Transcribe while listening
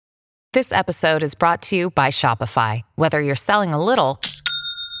This episode is brought to you by Shopify. Whether you're selling a little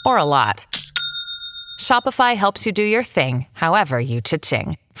or a lot, Shopify helps you do your thing, however you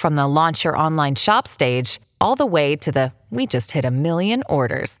cha-ching. From the launch your online shop stage, all the way to the we just hit 1 million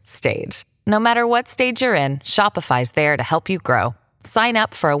orders stage. No matter what stage you're in, Shopify's there to help you grow. Sign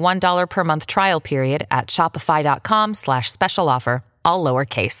up for a $1 per month trial period at shopify.com/special offer, all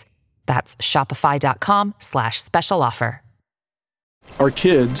lowercase. That's shopify.com/special offer. Our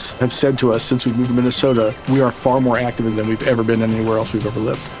kids have said to us since we moved to Minnesota, we are far more active than we've ever been anywhere else we've ever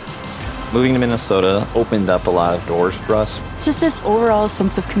lived. Moving to Minnesota opened up a lot of doors for us. Just this overall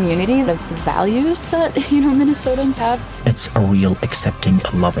sense of community, of values that, Minnesotans have. It's a real accepting,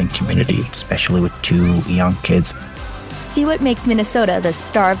 loving community, especially with 2 young kids. See what makes Minnesota the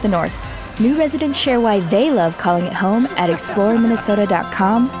star of the North. New residents share why they love calling it home at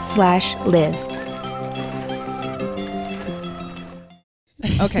exploreminnesota.com/live.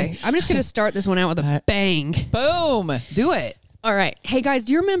 Okay, I'm just going to start this one out with a bang. Boom. Do it. All right. Hey, guys,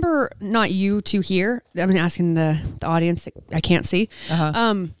 do you remember, not you two here, I'm asking the audience that I can't see.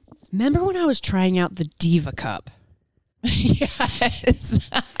 Remember when I was trying out the Diva Cup? Yes.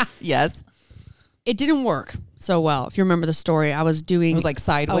 Yes. It didn't work so well. If you remember the story, I was doing It was like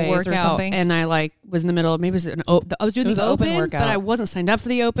sideways a workout or something. and I was in the middle of, maybe it was I was doing the open workout, but I wasn't signed up for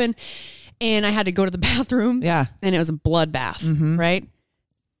the open and I had to go to the bathroom. Yeah. And it was a bloodbath, right?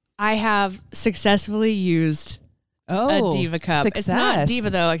 I have successfully used a Diva Cup. Success. It's not Diva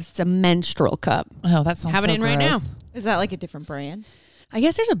though, it's a menstrual cup. Oh, that sounds Have it so in right now. gross. Is that like a different brand? I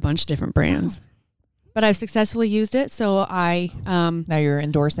guess there's a bunch of different brands, but I've successfully used it. So Now you're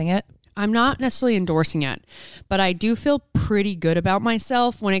endorsing it? I'm not necessarily endorsing it, but I do feel pretty good about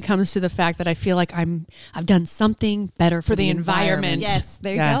myself when it comes to the fact that I feel like I've done something better for the environment. Yes,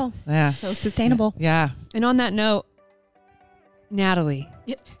 there you go. Yeah. So sustainable. Yeah. And on that note, Natalie,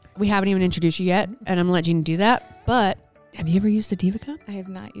 we haven't even introduced you yet, and I'm going to let Gina do that, but have you ever used a Diva Cup? I have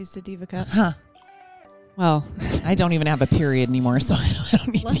not used a Diva Cup. Huh. Well, I don't even have a period anymore, so I don't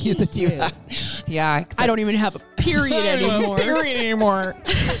need to use a Diva. Yeah. I don't even have a period anymore.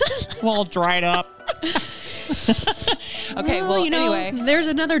 I'm all dried up. Okay, well, anyway. There's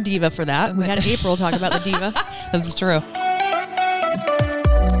another Diva for that. We had April talk about the Diva. That's true.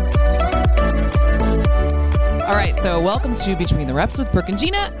 All right, so welcome to Between the Reps with Brooke and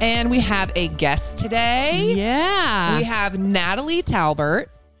Gina, and we have a guest today. Yeah. We have Natalie Talbert,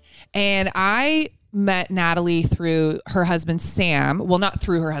 and I met Natalie through her husband, Sam. Well, not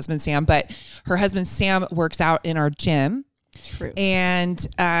through her husband, Sam, but her husband, Sam, works out in our gym. True. And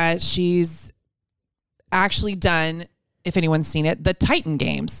she's actually done, if anyone's seen it, the Titan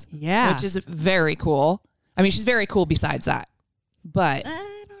Games. Yeah. Which is very cool. I mean, she's very cool besides that. But I don't know.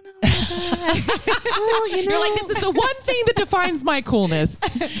 well, you're like, this is the one thing that defines my coolness.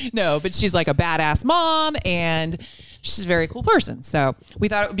 No, but she's like a badass mom and she's a very cool person. So we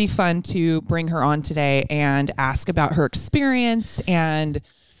thought it would be fun to bring her on today and ask about her experience and,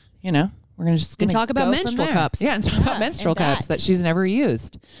 we're going to just talk about menstrual cups. Yeah, and talk about menstrual cups that she's never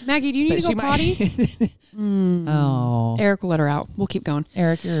used. Maggie, do you need to go potty? Oh. Eric will let her out. We'll keep going.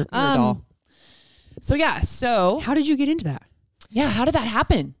 Eric, you're a doll. So how did you get into that? Yeah, how did that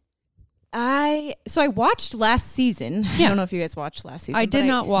happen? I watched last season. I don't know if you guys watched last season. I did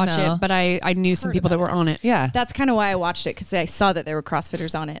not watch it, but I knew some people that were on it. Yeah. That's kind of why I watched it, because I saw that there were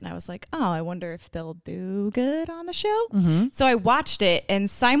CrossFitters on it, and I was like, oh, I wonder if they'll do good on the show. Mm-hmm. So I watched it, and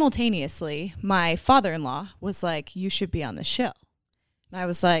simultaneously, my father-in-law was like, you should be on the show. And I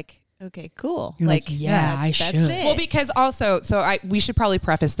was like, okay, cool. You're like, yeah, I should. It. Well, because also, we should probably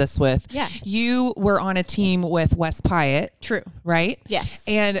preface this with, you were on a team with Wes Pyatt. True. Right? Yes.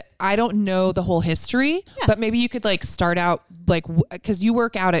 And I don't know the whole history, but maybe you could start out because you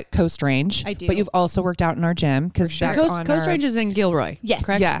work out at Coast Range. I do. But you've also worked out in our gym because that's on Coast Range is in Gilroy. Yes.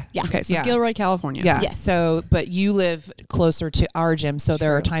 Correct? Yeah. Okay, so Gilroy, California. Yeah. Yes. So, but you live closer to our gym. So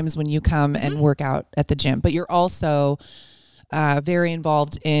there are times when you come and work out at the gym, but you're also very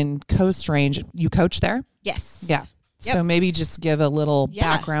involved in Coast Range. You coach there? Yes. Yeah. Yep. So maybe just give a little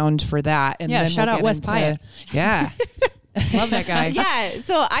background for that. And then shout out Wes Pyatt. Yeah. Love that guy. Yeah.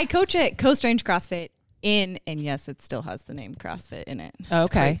 So I coach at Coast Range CrossFit and yes, it still has the name CrossFit in it.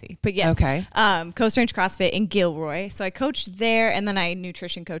 It's crazy. But yes. Okay. Coast Range CrossFit in Gilroy. So I coached there, and then I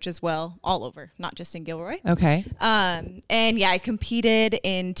nutrition coach as well, all over, not just in Gilroy. Okay. And I competed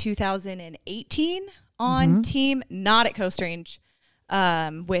in 2018 on team, not at Coast Range,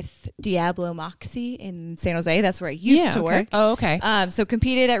 with Diablo Moxie in San Jose. That's where I used to work. Oh, okay. So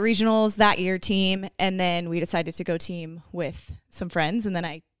competed at regionals that year team, and then we decided to go team with some friends, and then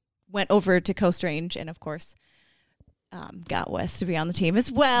I went over to Coast Range, and of course got Wes to be on the team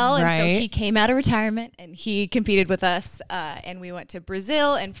as well. And so he came out of retirement and he competed with us. And we went to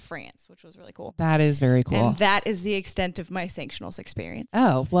Brazil and France, which was really cool. That is very cool. And that is the extent of my sanctionals experience.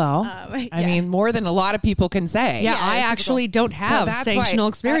 Oh, well, I mean, more than a lot of people can say. Yeah, I actually don't have sanctional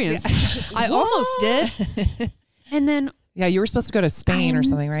experience. I almost did. And then... Yeah, you were supposed to go to Spain or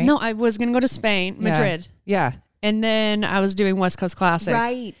something, right? No, I was going to go to Spain, Madrid. Yeah. And then I was doing West Coast Classic.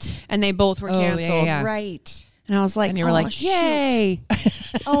 Right. And they both were canceled. Yeah. Right. And I was like, and you were like, yay.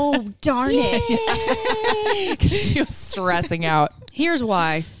 Oh, darn it. Because she was stressing out. Here's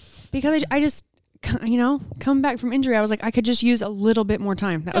why. Because I just, coming back from injury, I was like, I could just use a little bit more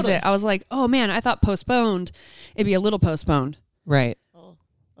time. That was it. I was like, oh man, I thought postponed. It'd be a little postponed. Right.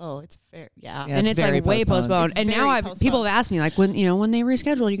 Oh, it's fair. Yeah. And it's like way postponed. And now people have asked me like, when they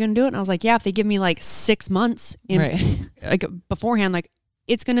reschedule, you going to do it? And I was like, yeah, if they give me like 6 months like beforehand, like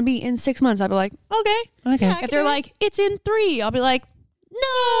it's going to be in 6 months. I'll be like, okay. Yeah, if they're like, it's in 3, I'll be like,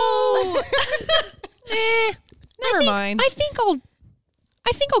 no, never mind. I think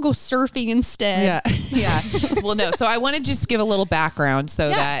I'll go surfing instead. Yeah. Yeah. Well, no. So I want to just give a little background so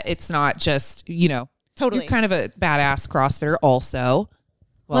that it's not just, totally. You're kind of a badass CrossFitter also.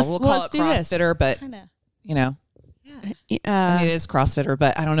 Well, we'll call it CrossFitter, but Kinda. I mean, it is CrossFitter,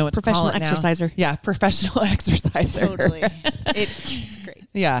 but I don't know what to call it now. Professional exerciser. Yeah, professional exerciser. Totally. It's great.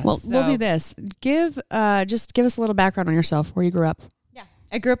 Yeah. Well, we'll do this. Just give us a little background on yourself, where you grew up. Yeah.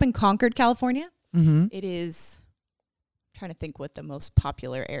 I grew up in Concord, California. Mm-hmm. It is, I'm trying to think what the most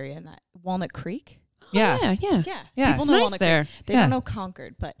popular area in that, Walnut Creek. Yeah. Yeah. Yeah. People It's know nice Walnut there. Creek. They don't know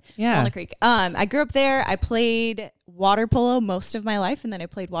Concord, but Yeah. Walnut Creek. I grew up there. I played water polo most of my life, and then I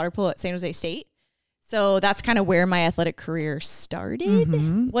played water polo at San Jose State. So that's kind of where my athletic career started.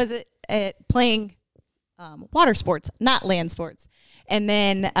 Mm-hmm. Was it at playing water sports, not land sports. And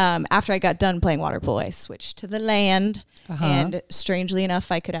then after I got done playing water polo, I switched to the land. And strangely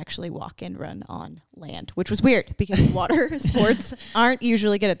enough, I could actually walk and run on land, which was weird because water sports aren't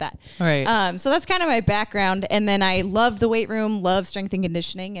usually good at that. Right. So that's kind of my background. And then I love the weight room, love strength and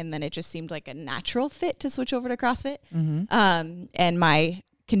conditioning. And then it just seemed like a natural fit to switch over to CrossFit. Mm-hmm. And my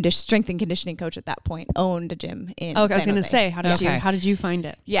strength and conditioning coach at that point owned a gym in I was San going to Jose. say, how did you find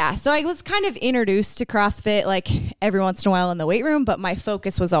it? Yeah. So I was kind of introduced to CrossFit like every once in a while in the weight room, but my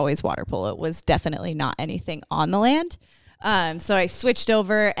focus was always water polo. It was definitely not anything on the land. So I switched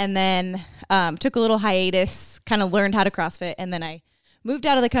over and then took a little hiatus, kind of learned how to CrossFit. And then I moved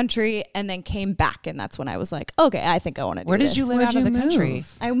out of the country and then came back. And that's when I was like, okay, I think I want to do Where did this. you live out of the country?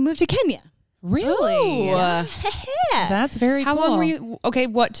 I moved to Kenya. Really? Yeah. That's very How cool. long were you? Okay,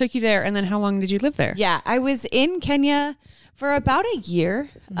 what took you there, and then how long did you live there? Yeah, I was in Kenya for about a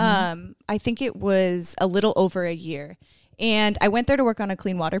year. I think it was a little over a year. And I went there to work on a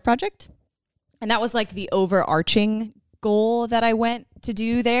clean water project. And that was like the overarching goal that I went to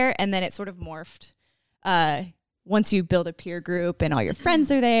do there. And then it sort of morphed. Once you build a peer group and all your friends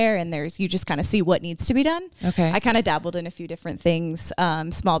are there and you just kind of see what needs to be done. Okay. I kind of dabbled in a few different things,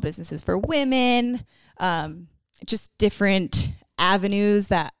 small businesses for women, just different avenues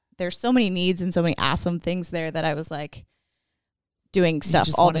that there's so many needs and so many awesome things there that I was like doing stuff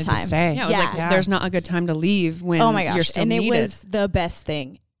just all wanted the to time. stay. Yeah, it was like, there's not a good time to leave when Oh my gosh. you're still and needed. it was the best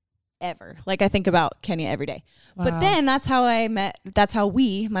thing ever. Like I think about Kenya every day. Wow. But then that's how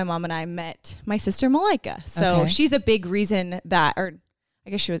my mom and I met my sister Malaika. So Okay. she's a big reason or I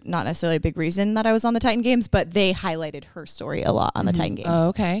guess she was not necessarily a big reason that I was on the Titan Games, but they highlighted her story a lot on the Titan Games. Oh,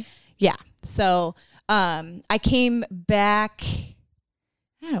 okay. Yeah. So I came back.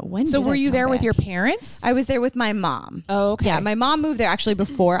 I don't know, when So did were I you come there with back? your parents? I was there with my mom. Oh, okay. Yeah, my mom moved there actually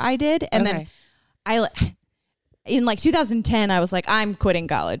before I did. And then in like 2010, I was like, I'm quitting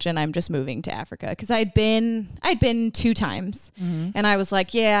college and I'm just moving to Africa. Because I'd been 2 times. Mm-hmm. And I was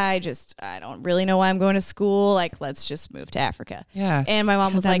like, yeah, I don't really know why I'm going to school. Like, let's just move to Africa. Yeah. And my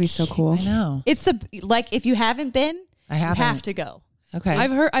mom was That'd like, be so cool. I know. it's if you haven't been, I you haven't. have to go. Okay.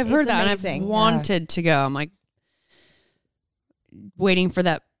 I've heard It's that, amazing. and I've wanted to go. I'm like waiting for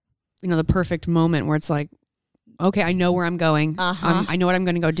that, the perfect moment where it's like, okay, I know where I'm going. I know what I'm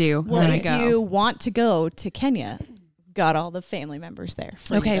going to go do. Well, and if I go. you want to go to Kenya, got all the family members there.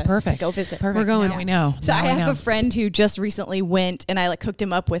 For Okay, you to perfect. Go visit. Perfect. We're going. Now we know. So Now I we have know. a friend who just recently went, and I like hooked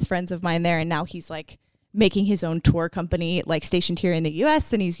him up with friends of mine there, and now he's like making his own tour company, like stationed here in the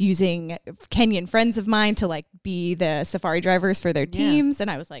U.S., and he's using Kenyan friends of mine to like be the safari drivers for their teams. And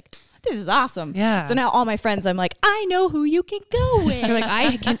I was like, this is awesome. Yeah. So now all my friends, I'm like, I know who you can go with. You're like,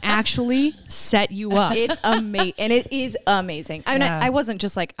 I can actually set you up. It's amazing, and it is amazing. I mean, Yeah. I wasn't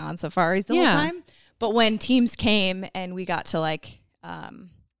just like on safaris the whole time, but when teams came and we got to like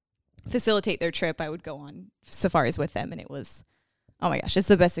facilitate their trip, I would go on safaris with them, and it was, oh my gosh, it's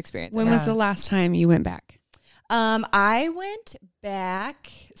the best experience. When was the last time you went back? I went back.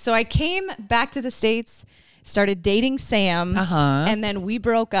 So I came back to the States, started dating Sam, and then we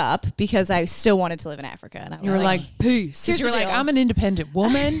broke up because I still wanted to live in Africa. And I was like, peace. Because you're like, I'm an independent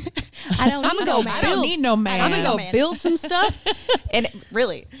woman. I don't need no man. I'm going to go build some stuff. And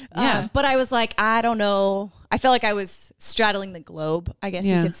really, but I was like, I don't know. I felt like I was straddling the globe, I guess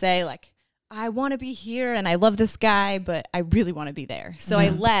you could say. Like, I want to be here and I love this guy, but I really want to be there. So I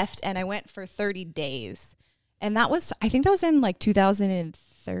left and I went for 30 days. And that was, I think that was in like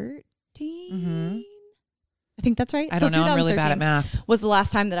 2013. I think that's right. I don't know. I'm really bad at math. Was the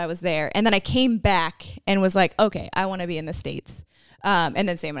last time that I was there. And then I came back and was like, okay, I want to be in the States. And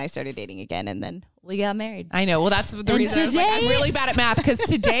then Sam and I started dating again, and then we got married. I know. Well, that's the reason I was like, I'm really bad at math, because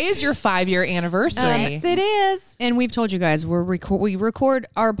today is your 5-year anniversary. Yes, it is. And we've told you guys we record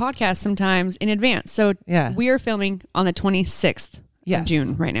our podcast sometimes in advance. So we are filming on the 26th of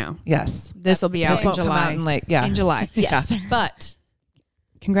June right now. Yes. This will be out in July. In July. Yes. But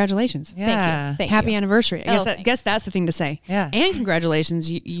congratulations. Yeah. Thank Happy you. anniversary. I guess that's the thing to say. Yeah. And congratulations.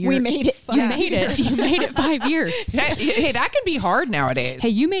 We made it. You made it. You made it 5 years. Hey, that can be hard nowadays. Hey,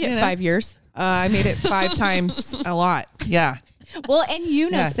 you made it 5 years. I made it 5 times a lot. Yeah. Well, and you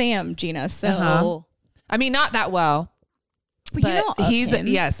know Sam, Gina. So I mean, not that well. But you know he's him.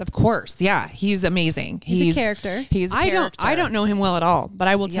 Yes, of course. Yeah, he's amazing. He's a character. He's a character. I don't know him well at all, but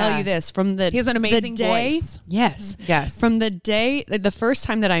I will tell you this: from the he has an amazing voice. Yes, yes. From the first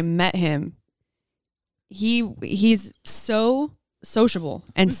time that I met him, he's so sociable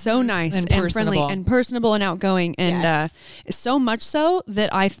and so nice and friendly and personable and outgoing, and so much so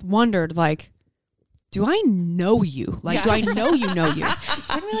that I wondered, like, do I know you? Like, do I know you know you?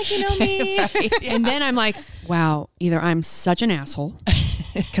 I feel like you know me. Right. And then I'm like, wow, either I'm such an asshole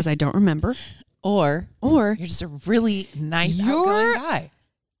because I don't remember, or you're just a really nice, outgoing guy.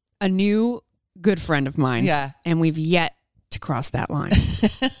 A new good friend of mine. Yeah. And we've yet to cross that line.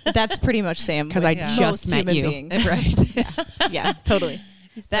 That's pretty much Sam. Because I just met you. Right. Yeah, totally.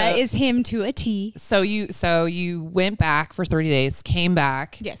 That is him to a T. So you went back for 30 days, came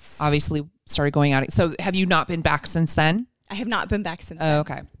back. Yes. Obviously started going out. So have you not been back since then? I have not been back since then.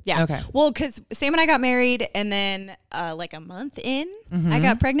 Okay. Yeah. Okay. Well, because Sam and I got married, and then like a month in, I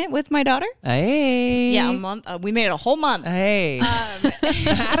got pregnant with my daughter. Hey. Yeah, a month. We made it a whole month. Hey.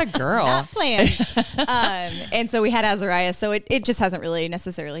 Had a girl. Not planned. And so we had Azariah. So it just hasn't really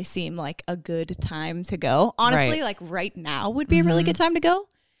necessarily seemed like a good time to go. Honestly, like right now would be a really good time to go,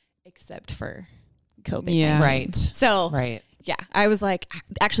 except for COVID. Yeah. Right. So yeah, I was like,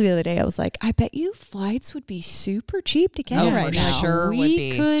 actually the other day I was like, I bet you flights would be super cheap to get right now. Sure would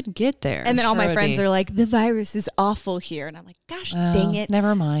be. We could get there. And then all my friends are like, the virus is awful here. And I'm like, gosh, dang it.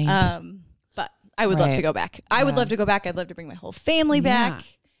 Never mind. But I would love to go back. I would love to go back. I'd love to bring my whole family back.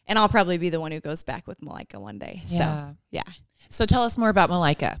 And I'll probably be the one who goes back with Malika one day. So, yeah. So tell us more about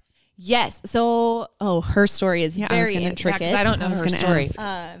Malika. Yes. So, her story is very intricate. Because I don't know her story.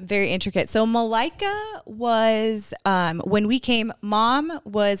 Very intricate. So Malika was, when we came, Mom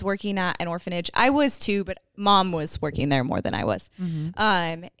was working at an orphanage. I was too, but Mom was working there more than I was.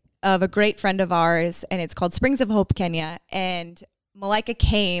 Of a great friend of ours, and it's called Springs of Hope, Kenya. And Malika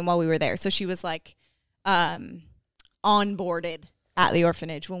came while we were there. So she was like onboarded at the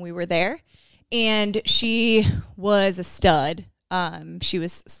orphanage when we were there. And she was a stud. She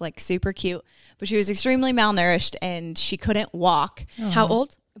was like super cute, but she was extremely malnourished and she couldn't walk. How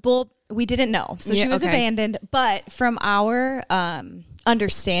old? Well, we didn't know. So she was abandoned. But from our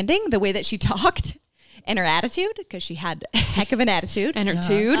understanding, the way that she talked and her attitude, because she had a heck of an attitude. And her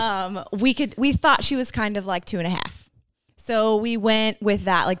tude. We thought she was kind of like 2.5. So we went with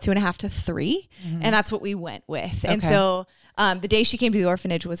that, like 2.5 to 3. And that's what we went with. And so the day she came to the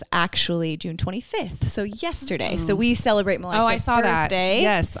orphanage was actually June 25th. So yesterday. So we celebrate Malika's I saw birthday. that.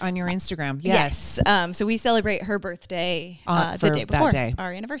 Yes, on your Instagram. Yes. So we celebrate her birthday the day before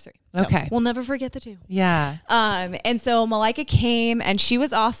our anniversary. So Okay. We'll never forget the two. Yeah. And so Malika came and she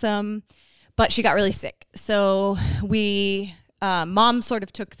was awesome, but she got really sick. So we, Mom sort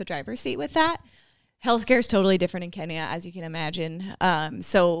of took the driver's seat with that. Healthcare is totally different in Kenya, as you can imagine.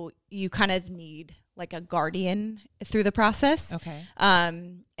 So you kind of need like a guardian through the process. Okay.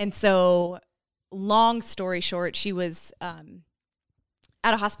 And so long story short, she was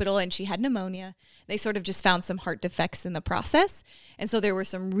at a hospital and she had pneumonia. They sort of just found some heart defects in the process. And so there were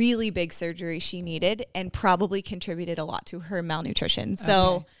some really big surgeries she needed and probably contributed a lot to her malnutrition.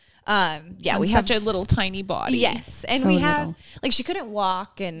 So Yeah, on we such have a little tiny body. Yes. And So we have little. like she couldn't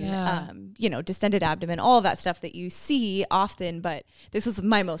walk and distended abdomen, all of that stuff that you see often, but this was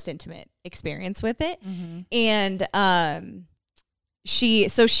my most intimate experience with it. And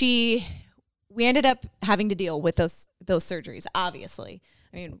we ended up having to deal with those surgeries, obviously.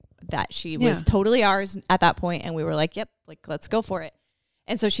 I mean, that she was totally ours at that point, and we were like, yep, like let's go for it.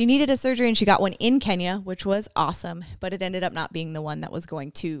 And so she needed a surgery, and she got one in Kenya, which was awesome, but it ended up not being the one that was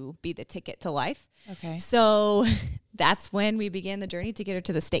going to be the ticket to life. Okay. So that's when we began the journey to get her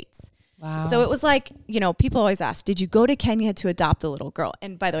to the States. Wow. So it was like, people always ask, did you go to Kenya to adopt a little girl?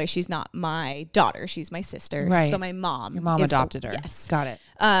 And by the way, she's not my daughter. She's my sister. Right. So my mom. Your mom adopted her. Yes. Got it.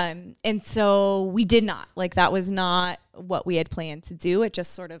 And so we did not. Like, that was not what we had planned to do. It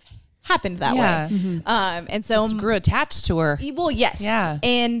just sort of happened that way. And so Just grew attached to her. Well, yes. Yeah.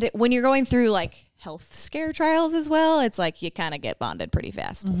 And when you're going through like health scare trials as well, it's like you kind of get bonded pretty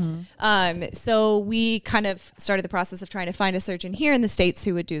fast. So we kind of started the process of trying to find a surgeon here in the States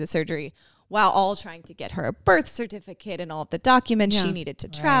who would do the surgery while all trying to get her a birth certificate and all of the documents she needed to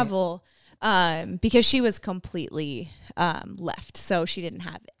travel, because she was completely left. So she didn't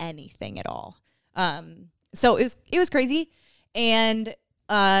have anything at all. So it was crazy. And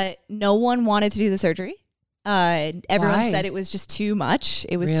no one wanted to do the surgery. Everyone said it was just too much.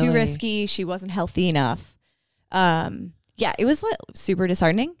 It was too risky. She wasn't healthy enough. It was like super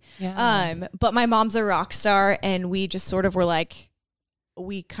disheartening. Yeah. But my mom's a rock star, and we just sort of were like,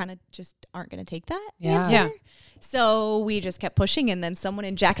 we kind of just aren't going to take that answer. So we just kept pushing. And then someone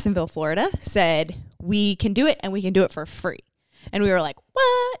in Jacksonville, Florida said, we can do it, and we can do it for free. And we were like,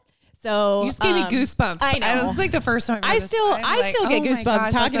 what? So you just gave me goosebumps. I know. It's like the first time I still get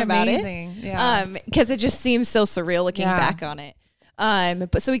goosebumps talking about it. Yeah. Because it just seems so surreal looking back on it.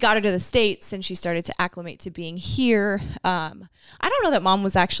 But so we got her to the States, and she started to acclimate to being here. I don't know that mom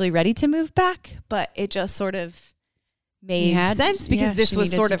was actually ready to move back, but it just sort of made sense because this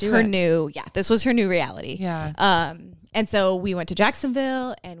was sort of her new reality. Yeah. And so we went to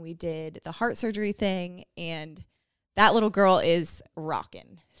Jacksonville, and we did the heart surgery thing, and that little girl is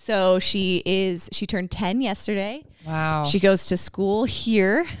rocking. So she turned 10 yesterday. Wow. She goes to school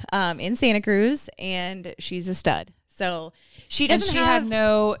here in Santa Cruz, and she's a stud. So she doesn't she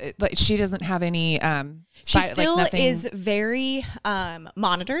doesn't have any she still is very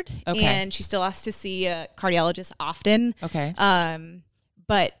monitored, and she still has to see a cardiologist often. Okay.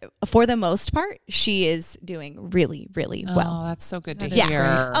 But for the most part, she is doing really, really well. Oh, that's so good to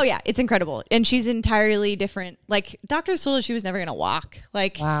hear. Oh, yeah. It's incredible. And she's entirely different. Like, doctors told her she was never going to walk.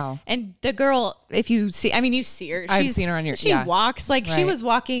 Like, wow. And the girl, if you see, you see her. I've seen her on your, She walks. Like, she was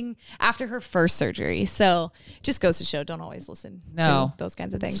walking after her first surgery. So, just goes to show, don't always listen to those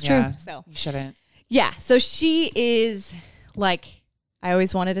kinds of things. It's true. So, you shouldn't. Yeah. So, she is like, I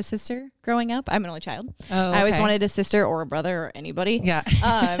always wanted a sister growing up. I'm an only child. Oh, okay. I always wanted a sister or a brother or anybody. Yeah.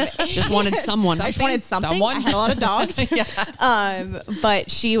 Just wanted someone. I just wanted something. I had a lot of dogs.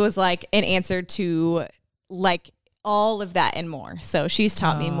 But she was like an answer to like all of that and more. So she's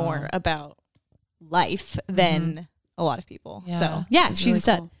taught me more about life than a lot of people. Yeah. So yeah, she's a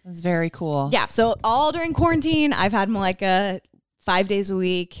stud. Cool. That's very cool. Yeah. So all during quarantine, I've had Malika 5 days a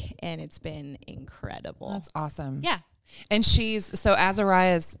week, and it's been incredible. That's awesome. Yeah. And so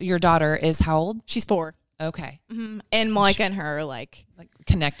Azariah's, your daughter, is how old? She's 4. Okay. Mm-hmm. And Malika and her are like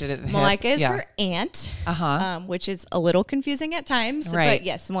connected at the hip. Malika is her aunt, which is a little confusing at times. Right. But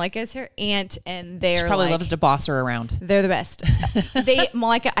yes, Malika is her aunt, and they're she probably loves to boss her around. They're the best.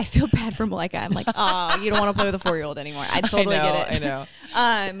 Malika, I feel bad for Malika. I'm like, you don't want to play with a 4-year-old anymore. I totally get it. I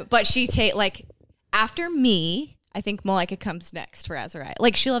know. But she after me, I think Malika comes next for Azariah.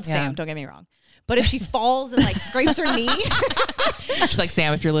 Like, she loves Sam, don't get me wrong. But if she falls and scrapes her knee, she's like,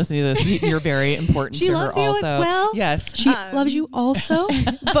 Sam, if you're listening to this, you're very important to her also. She loves you as well. Yes. She loves you also.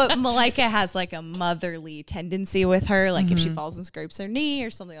 But Malika has a motherly tendency with her. Like if she falls and scrapes her knee or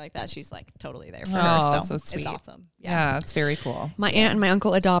something like that, she's totally there for her. So that's so sweet. It's awesome. Yeah, it's very cool. My aunt and my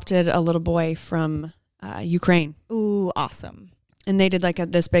uncle adopted a little boy from Ukraine. Ooh, awesome. And they did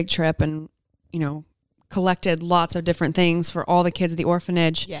this big trip and, collected lots of different things for all the kids at the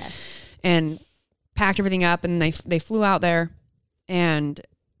orphanage. Yes. And packed everything up, and they flew out there, and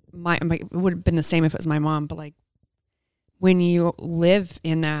it would have been the same if it was my mom, but when you live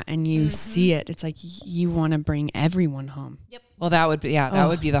in that and you see it, it's you want to bring everyone home. Yep. Well, that would be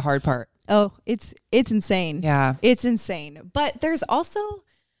would be the hard part. Oh, it's insane. Yeah. It's insane. But there's also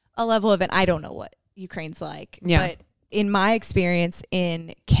a level of it. I don't know what Ukraine's like. Yeah. But in my experience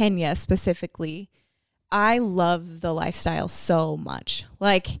in Kenya specifically, I love the lifestyle so much.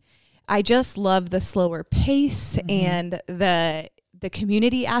 I just love the slower pace and the the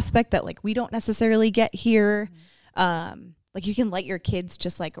community aspect that like we don't necessarily get here. Like you can let your kids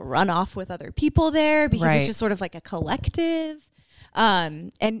just like run off with other people there because it's just sort of like a collective.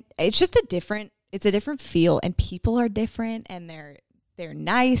 And it's just a different feel, and people are different, and they're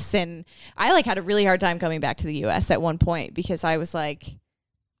nice. And I like had a really hard time coming back to the US at one point because I was like,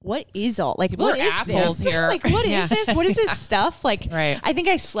 what is all like people what are is assholes this? here. Like what is this? What is this stuff? Like I think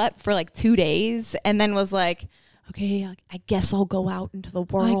I slept for like 2 days and then was like, okay, I guess I'll go out into the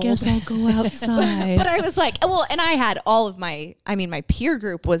world. I guess I'll go outside. But I was like, well, and I had all of my peer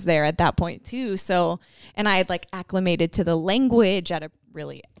group was there at that point too. So, and I had like acclimated to the language at a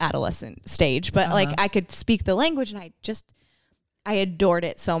really adolescent stage, but like I could speak the language, and I adored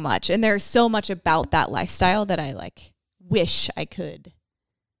it so much. And there's so much about that lifestyle that I like wish I could.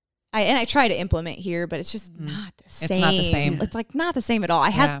 I try to implement here, but it's just not the same. It's not the same. It's like not the same at all. I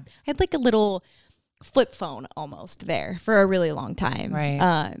had like a little flip phone almost there for a really long time. Right.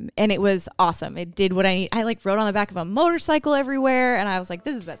 And it was awesome. It did what I need. I like rode on the back of a motorcycle everywhere, and I was like,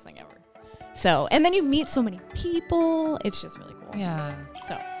 this is the best thing ever. So, and then you meet so many people. It's just really cool. Yeah.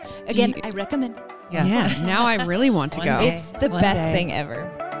 So again, I recommend it. Yeah. Now I really want to go. It's the best thing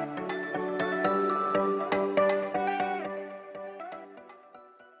ever.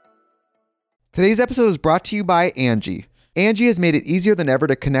 Today's episode is brought to you by Angie. Angie has made it easier than ever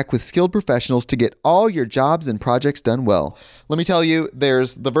to connect with skilled professionals to get all your jobs and projects done well. Let me tell you,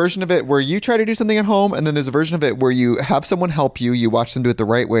 there's the version of it where you try to do something at home, and then there's a version of it where you have someone help you, you watch them do it the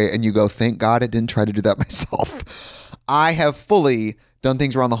right way, and you go, thank God I didn't try to do that myself. I have fully done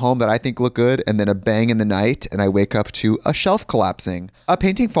things around the home that I think look good, and then a bang in the night, and I wake up to a shelf collapsing, a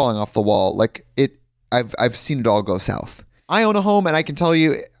painting falling off the wall. Like I've seen it all go south. I own a home, and I can tell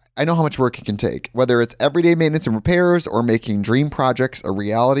you, I know how much work it can take. Whether it's everyday maintenance and repairs or making dream projects a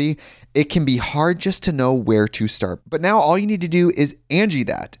reality, it can be hard just to know where to start. But now all you need to do is Angie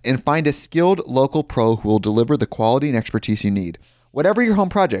that and find a skilled local pro who will deliver the quality and expertise you need. Whatever your home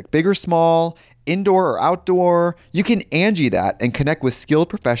project, big or small, indoor or outdoor, you can Angie that and connect with skilled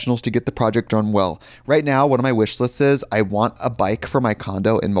professionals to get the project done well. Right now, one of my wish lists is I want a bike for my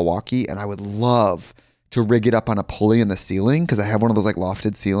condo in Milwaukee, and I would love to rig it up on a pulley in the ceiling because I have one of those like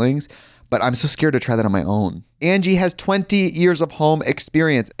lofted ceilings, but I'm so scared to try that on my own. Angie has 20 years of home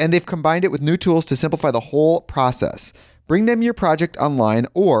experience, and they've combined it with new tools to simplify the whole process. Bring them your project online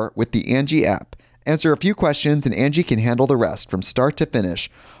or with the Angie app. Answer a few questions and Angie can handle the rest from start to finish,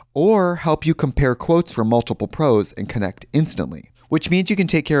 or help you compare quotes from multiple pros and connect instantly, which means you can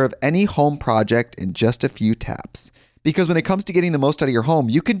take care of any home project in just a few taps. Because when it comes to getting the most out of your home,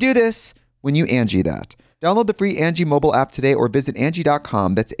 you can do this when you Angie that. Download the free Angie mobile app today or visit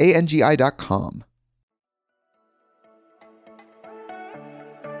Angie.com. That's ANGI.com.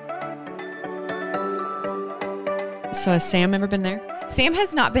 So has Sam ever been there? Sam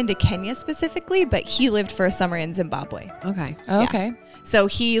has not been to Kenya specifically, but he lived for a summer in Zimbabwe. Okay. Oh, okay. So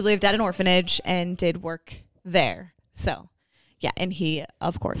he lived at an orphanage and did work there. So yeah, and he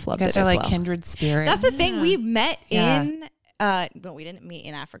of course loved it. You guys are like kindred spirits. That's the thing. We met in well, we didn't meet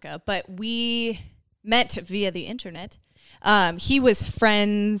in Africa, but we met via the internet. He was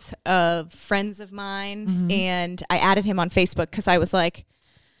friends of mine, and I added him on Facebook because I was like,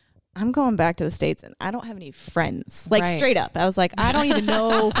 I'm going back to the States and I don't have any friends. Like straight up. I was like, I don't even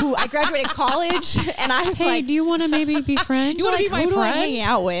know who. I graduated college and I was like, do you want to maybe be friends? You want to be my friend? Who do I hang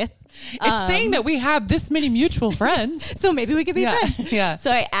out with? It's saying that we have this many mutual friends. So maybe we could be friends. Yeah.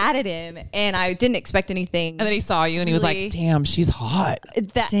 So I added him and I didn't expect anything. And then he saw you and he was like, damn, she's hot.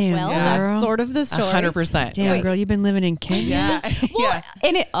 Damn, girl. That's sort of the story. 100%. Damn, girl, you've been living in Kenya? Well,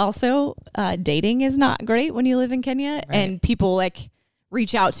 and it also, dating is not great when you live in Kenya. Right. And people like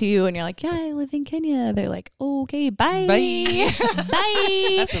reach out to you and you're like, yeah, I live in Kenya. They're like, okay, bye. Bye.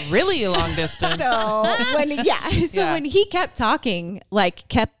 Bye. That's a really long distance. So when he kept talking,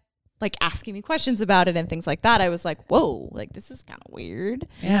 kept asking me questions about it and things like that, I was like, whoa, like this is kind of weird.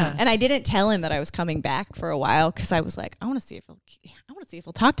 Yeah. And I didn't tell him that I was coming back for a while because I was like, I want to see if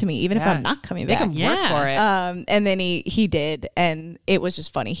he'll talk to me, even if I'm not coming back. Make him work for it. And then he did, and it was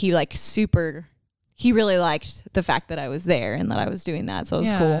just funny. He he really liked the fact that I was there and that I was doing that. So it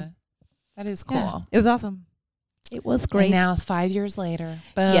was cool. That is cool. Yeah, it was awesome. It was great. And now 5 years later.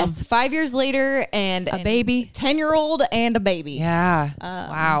 Boom. Yes, 5 years later and a baby. 10-year-old and a baby. Yeah.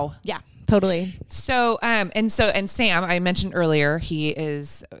 Wow. Yeah, totally. So, and Sam, I mentioned earlier, he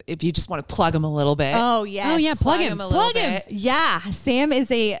is, if you just want to plug him a little bit. Oh, yes. Oh, yeah. Plug him. a little bit. Yeah. Sam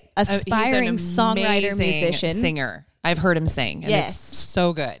is a aspiring songwriter, musician. Singer. I've heard him sing, and it's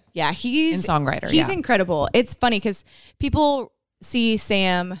so good. Yeah, he's and songwriter. He's incredible. It's funny because people see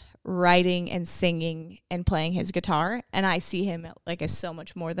Sam writing and singing and playing his guitar. And I see him like as so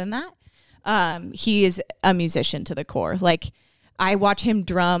much more than that. He is a musician to the core. Like, I watch him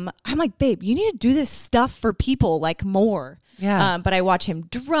drum. I'm like, babe, you need to do this stuff for people like more. Yeah. But I watch him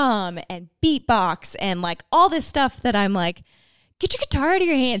drum and beatbox and like all this stuff that I'm like, get your guitar out of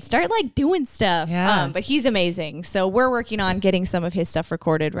your hand. Start like doing stuff. Yeah. But he's amazing. So we're working on getting some of his stuff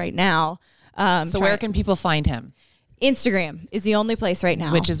recorded right now. So where can people find him? Instagram is the only place right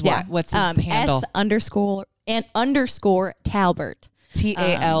now. Which is what? What's his handle? S_Talbert. Talbert.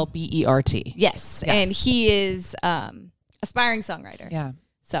 Yes. And he is aspiring songwriter. Yeah.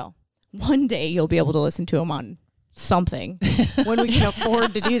 So one day you'll be able to listen to him on something when we can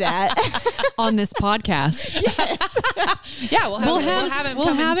afford to do that on this podcast. Yes. Yeah, we'll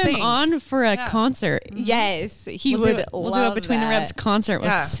have him on for a concert. Yes, he we'll would. We'll do a Between the Revs concert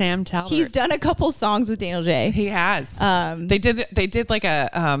with Sam Talbert. He's done a couple songs with Daniel J. He has. They did like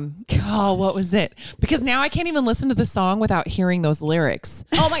a what was it? Because now I can't even listen to the song without hearing those lyrics.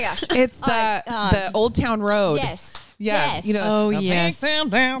 Oh my gosh, it's the Old Town Road. Yes. Yeah, yes. you know. Oh yes. Take them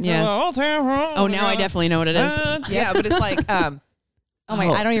down to the Old Town Road. Oh, now I definitely know what it is. Yeah, but it's like, oh my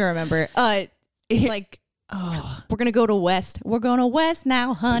God, I don't even remember. It's like, we're gonna go to West. We're going to West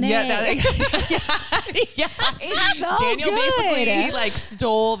now, honey. Yeah, It's so Daniel good. basically he like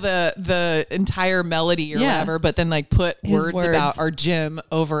stole the entire melody or whatever, but then like put words about our gym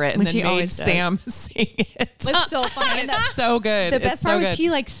over it, and Which then he made always Sam sing it. It's so funny. And It's so good. The best It's part so was good. he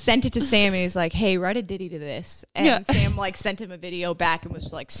like sent it to Sam and he's like, "Hey, write a ditty to this." And Sam like sent him a video back and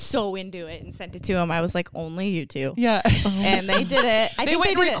was like so into it and sent it to him. I was like, "Only you two." Yeah, and they did it. They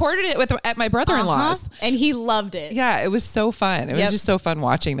went and recorded it at my brother-in-law's, and he loved it. Yeah, it was so fun. It was just so fun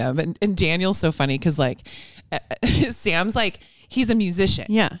watching them. And Daniel's so funny because like Sam's like, he's a musician.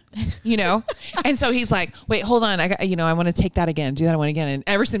 Yeah. You know? And so he's like, wait, hold on. I want to take that again. Do that one again. And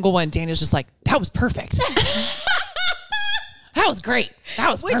every single one, Daniel's just like, that was perfect. That was great. That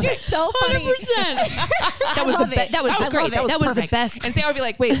was Which perfect. is so funny. 100%. That was That was great. That was the best. And Sam would be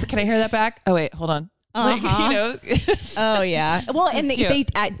like, wait, can I hear that back? Oh, wait, hold on. Like, you know? Oh yeah. Well, and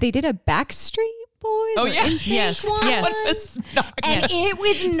they did a Backstreet Boys. Oh yeah. Yes. One. Yes. And it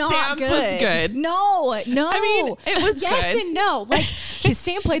was not Sam's good. was good. No. I mean, it was yes good. and no. Like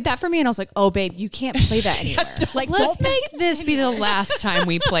Sam played that for me, and I was like, "Oh, babe, you can't play that anywhere." Like, Let's make this be the last time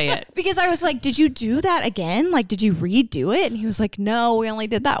we play it. Because I was like, "Did you do that again? Like, did you redo it?" And he was like, "No, we only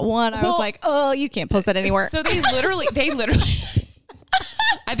did that one." I was like, "Oh, you can't post that anywhere." So they literally.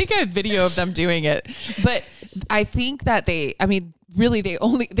 I think I have video of them doing it, but I think that they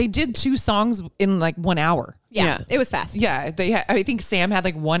did 2 songs in like 1 hour. Yeah, it was fast. Yeah, I think Sam had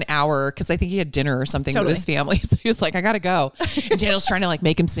like 1 hour because I think he had dinner or something with his family. So he was like, I gotta go. And Daniel's trying to like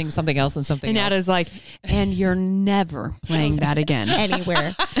make him sing something else and something. And else. Nata's like, and you're never playing that again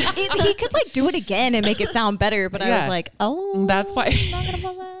anywhere. He could like do it again and make it sound better, but I was like, oh, that's why. I'm not gonna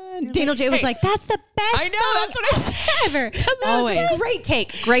play that. Daniel J was like, that's the best. I know, that's what I said. Ever. Always.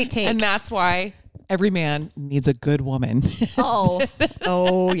 Great take. And that's why every man needs a good woman.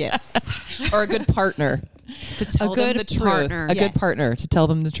 Oh yes. Or a good partner to tell them the truth. Partner. A good partner to tell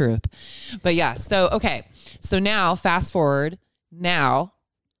them the truth. But yeah, so okay. So now fast forward. Now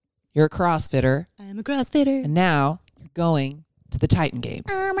you're a CrossFitter. I'm a CrossFitter. And now you're going to the Titan Games.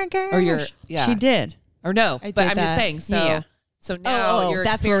 Oh my gosh. Or She did. Or no. I But did I'm that. just saying. So Yeah. So now you're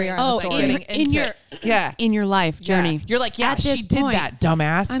that's where we are. In your life journey. Yeah. You're like, yeah, At she this did point, that,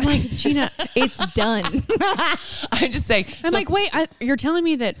 dumbass. I'm like, Gina, It's done. I'm just saying. I'm like, wait, you're telling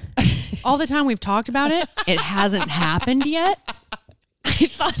me that all the time we've talked about it, it hasn't happened yet? I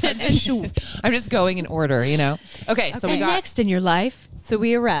thought it had. I'm just going in order, you know? Okay, so we got next in your life. So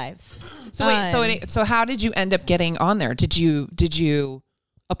we arrive. So wait, so how did you end up getting on there? Did you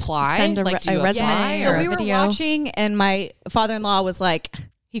apply? Send a do you resume apply, So or we a were video? watching, and my father-in-law was like,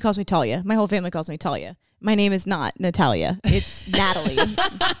 he calls me Talia. My whole family calls me Talia. My name is not Natalia. It's Natalie.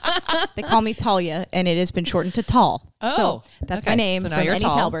 They call me Talia, and it has been shortened to Tall. Oh, so that's okay. my name So now from you're Annie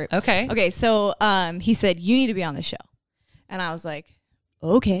Tall. Talbert. Okay. Okay. So he said, you need to be on the show. And I was like,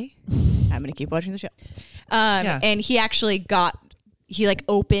 okay, I'm going to keep watching the show. And he actually he like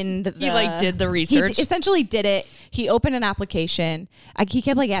opened the... He like did the research. He essentially did it. He opened an application. He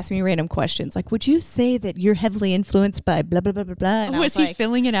kept like asking me random questions. Like, would you say that you're heavily influenced by blah, blah, blah, blah, blah? And Was he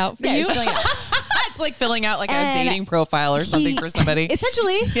filling it out for yeah, you? he was filling it out. It's like filling out like a And dating profile or something for somebody.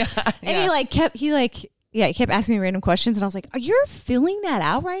 Essentially. And he kept asking me random questions. And I was like, are you filling that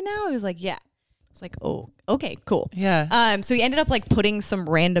out right now? He was like, yeah. was like, oh, okay, cool. Yeah. So he ended up like putting some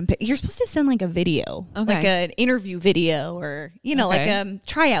random. You're supposed to send like a video, Okay. like an interview video, or like a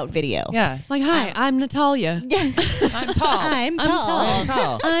tryout video. Yeah. Like, hi, I'm Natalia. Yeah. I'm tall. I'm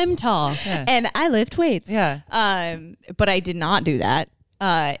tall. I'm tall. Yeah. And I lift weights. Yeah. But I did not do that.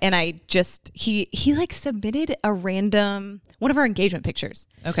 And I just he like submitted a random one of our engagement pictures.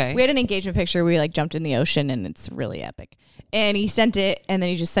 Okay. We had an engagement picture. We like jumped in the ocean, and it's really epic. And he sent it, and then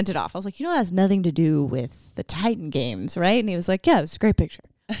he just sent it off. I was like, that has nothing to do with the Titan Games, right? And he was like, yeah, it was a great picture.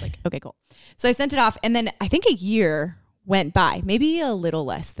 I was like, okay, cool. So I sent it off, and then I think a year went by, maybe a little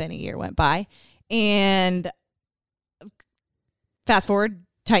less than a year went by, and fast forward,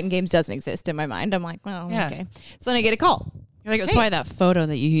 Titan Games doesn't exist in my mind. I'm like, well, okay. So then I get a call. You're like, it was probably that photo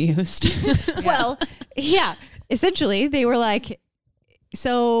that you used. Well, yeah. Essentially, they were like,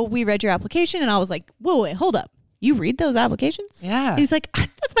 so we read your application, and I was like, whoa, wait, hold up. You read those applications? Yeah. And he's like,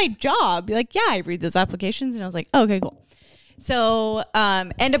 that's my job. You're like, yeah, I read those applications. And I was like, okay, cool. So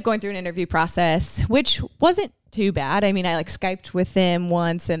end up going through an interview process, which wasn't too bad. I mean, I like Skyped with them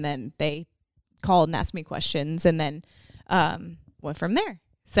once, and then they called and asked me questions, and then went from there.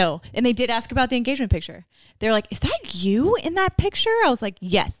 So, and they did ask about the engagement picture. They're like, is that you in that picture? I was like,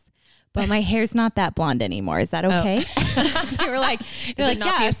 yes. But my hair's not that blonde anymore. Is that okay? They were like, is it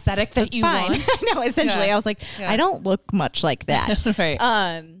not the aesthetic that you want? I know, essentially. Yeah. I was like, I don't look much like that. Right.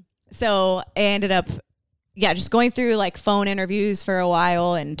 So I ended up, just going through like phone interviews for a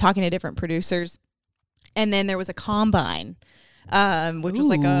while and talking to different producers. And then there was a combine, which was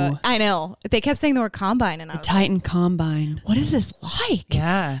like I know. They kept saying the word combine, and I was Titan Combine. what is this like?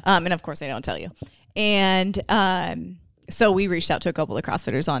 Yeah. And of course, I don't tell you. And so we reached out to a couple of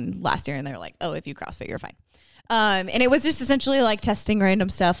CrossFitters on last year, and they were like, oh, if you CrossFit, you're fine. And it was just essentially like testing random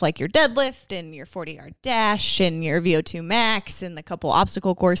stuff like your deadlift and your 40-yard dash and your VO2 max and the couple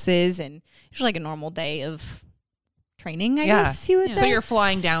obstacle courses, and just like a normal day of training, I guess you would say. So you're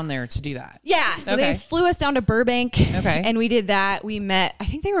flying down there to do that. Yeah. So they flew us down to Burbank. Okay. And we did that. We met, I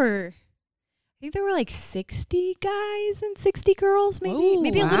think there were like 60 guys and 60 girls,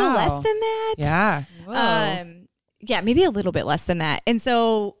 maybe a little less than that. Yeah. Yeah, maybe a little bit less than that. And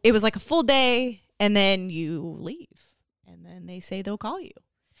so it was like a full day, and then you leave, and then they say they'll call you.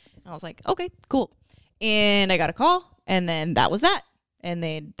 And I was like, okay, cool. And I got a call, and then that was that. And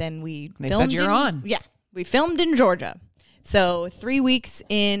they said you're on. Yeah, we filmed in Georgia. So 3 weeks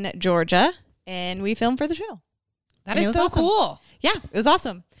in Georgia, and we filmed for the show. That is so cool. Yeah, it was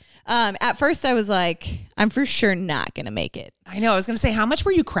awesome. At first I was like, I'm for sure not going to make it. I know. I was going to say, how much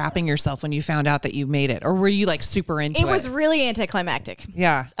were you crapping yourself when you found out that you made it? Or were you like super into it? It was really anticlimactic.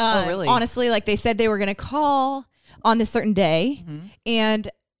 Yeah. Oh, really? Honestly, like they said they were going to call on this certain day. Mm-hmm. And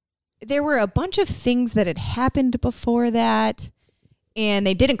there were a bunch of things that had happened before that, and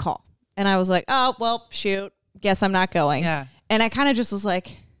they didn't call. And I was like, oh, well, shoot. Guess I'm not going. Yeah. And I kind of just was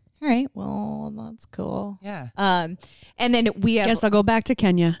like, all right, well, that's cool. Yeah. And then we have, Guess I'll go back to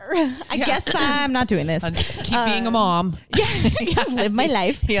Kenya. I guess I'm not doing this. I'll just keep being a mom. Yeah, live my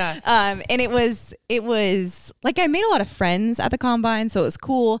life. Yeah. And it was like I made a lot of friends at the combine, so it was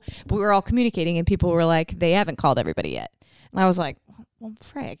cool. But we were all communicating, and people were like, they haven't called everybody yet. And I was like, well,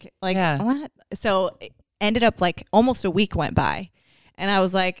 frick. Like, what? So it ended up like almost a week went by, and I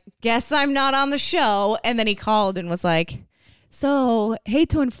was like, guess I'm not on the show. And then he called and was like, so hate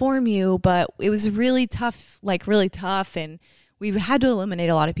to inform you, but it was really tough, and we had to eliminate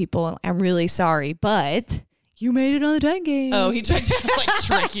a lot of people. I'm really sorry, but you made it on the Titan Games. Oh, he tried to like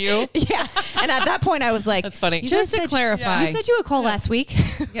trick you. Yeah. And at that point I was like, that's funny. Just to clarify. You said you would call last week.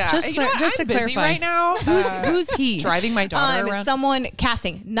 Yeah. Just to I'm busy clarify right now. Who's he? Driving my daughter around. Someone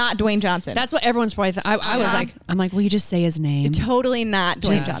casting, not Dwayne Johnson. That's what everyone's probably I was like, I'm like, will you just say his name? Totally not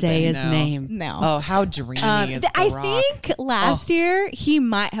Dwayne Just Johnson. say his name. No. Oh, how dreamy is The I Rock. think last year he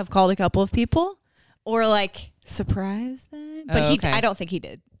might have called a couple of people or like surprised them, but I don't think he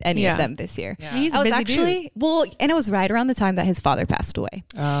did any of them this year. Yeah. He's a busy dude. Well, and it was right around the time that his father passed away.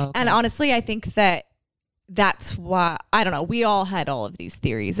 Oh, okay. And honestly, I think that's why, I don't know, we all had all of these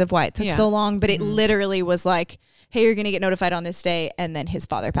theories of why it took so long, but it literally was like, hey, you're going to get notified on this day, and then his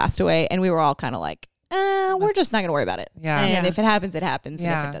father passed away, and we were all kind of like, we're just not going to worry about it. Yeah. And if it happens, it happens,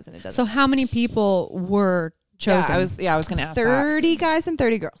 and if it doesn't, it doesn't. So how many people were chosen? I was going to ask 30 guys and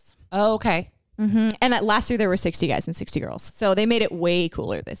 30 girls. Oh, okay. Mm-hmm. And last year there were 60 guys and 60 girls. So they made it way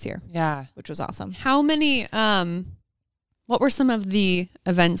cooler this year. Yeah. Which was awesome. How many, what were some of the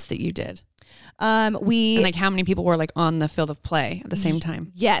events that you did? And like how many people were like on the field of play at the same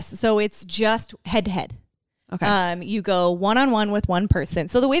time? Yes. So it's just head to head. Okay. You go one-on-one with one person.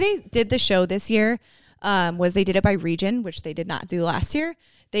 So the way they did the show this year was they did it by region, which they did not do last year.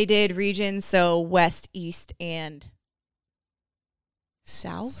 They did regions, so west, east, and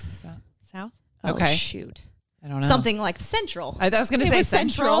south. South? Oh, Okay. shoot. I don't know. Something like central. I was going to say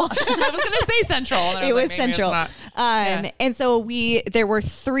central. I was going to say central. And I It was like, maybe it's central. not. And so there were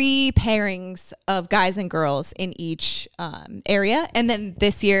 3 pairings of guys and girls in each area. And then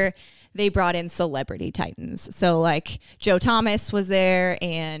this year they brought in celebrity titans. So like Joe Thomas was there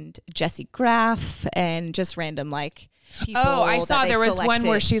and Jesse Graff and just random like people. Oh, I saw that they there was one selected.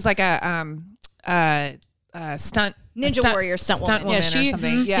 where she's like a stunt Ninja warrior stunt woman. woman or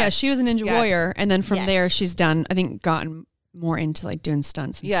something. Yeah, she was a ninja warrior, and then from Yes. there she's gotten more into like doing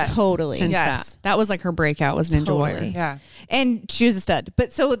stunts. And Yes. stuff Totally. Since Yes. that was like her breakout was ninja warrior. Yeah. And she was a stud.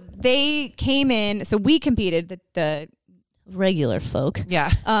 But so they came in. So we competed, the regular folk. Yeah.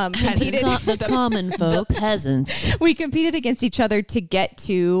 Competed. The common folk. The peasants. We competed against each other to get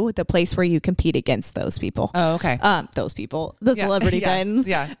to the place where you compete against those people. Oh, okay. Those people, the Yeah. celebrity Yeah. titans.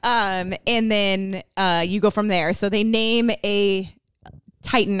 Yeah. And then you go from there. So they name a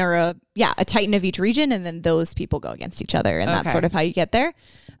titan or a titan of each region, and then those people go against each other, and that's Okay. sort of how you get there.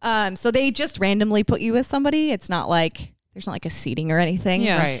 So they just randomly put you with somebody. It's not like there's not like a seating or anything.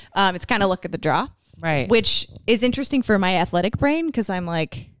 Yeah. Right. It's kind of luck of the draw. Right. Which is interesting for my athletic brain because I'm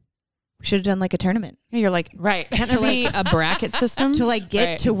like, we should have done like a tournament. Yeah, you're like, Right. can't there be a bracket system to like get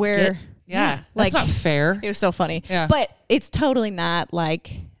Right. to where Yeah. like That's not fair. it was so funny. Yeah. But it's totally not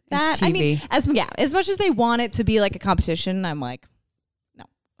like that. It's I mean, TV. as much as they want it to be like a competition, I'm like, no.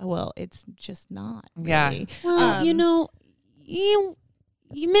 Well, it's just not. Yeah. Really. Well,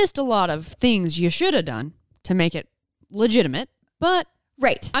 you missed a lot of things you should have done to make it legitimate, but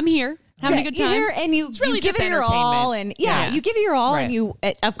Right. I'm here having a good You're time. here and you, really you give just it your all, entertainment. and Yeah. you give it your all, Right. and you.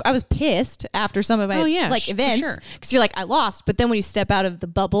 I was pissed after some of my Oh, yeah, like for events sure. because you're like I lost, but then when you step out of the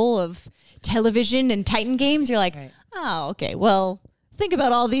bubble of television and Titan games, you're like, Right. oh, okay, well, think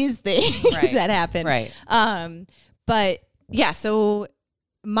about all these things Right. that happen, Right. But yeah, so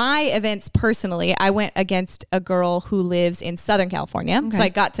my events personally, I went against a girl who lives in Southern California. Okay. So I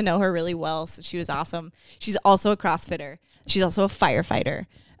got to know her really well. So she was awesome. She's also a CrossFitter. She's also a firefighter.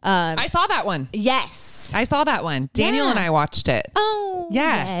 I saw that one. Yes. I saw that one. Daniel Yeah. and I watched it. Oh,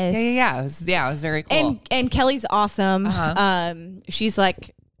 Yeah. yes. Yeah. It was very cool. And Kelly's awesome. Uh-huh. She's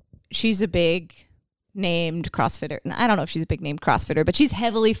a big named CrossFitter. And I don't know if she's a big named CrossFitter, but she's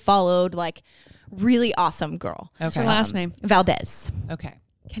heavily followed, like really awesome girl. What's her last name? Valdez. Okay.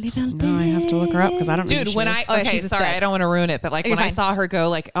 Kelly Valdez. No, I have to look her up because I don't know. Dude, who she when is. I she's a sorry, stud. I don't want to ruin it, but like You're when I fine. saw her go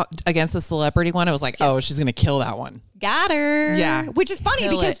like against the celebrity one, I was like, oh, she's gonna kill that one. Got her. Yeah. Which is funny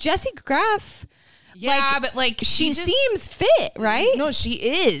Kill because it. Jesse Graff, Yeah, but like she just seems fit, right? No, she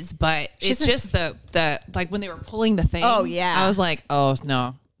is, but it's just the like when they were pulling the thing. Oh, yeah. I was like, oh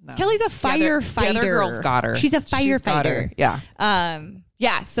no. Kelly's a The other firefighter. girl's got her. She's a She's got her. firefighter. Yeah.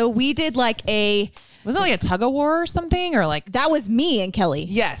 Yeah. So we did like Was it like a tug of war or something, or like? that was me and Kelly.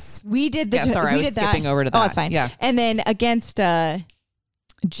 Yes. We did the. Yeah, sorry, I we was did that. skipping over to Oh, that. it's fine. Yeah. And then against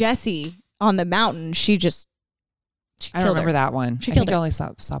Jessie on the mountain, she I don't killed remember her. that one. She I killed think I her. only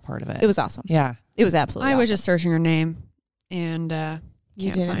saw part of it. It was awesome. Yeah. It was absolutely. I was awesome. just searching her name and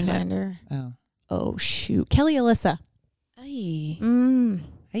You can't didn't find it. her. Oh. Oh shoot, Kelly Alyssa. Hey.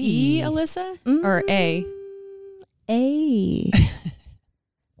 E Alyssa or A? A.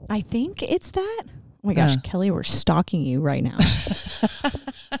 I think it's that. Oh my gosh, Kelly, we're stalking you right now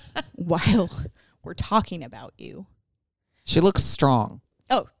while we're talking about you. She looks strong.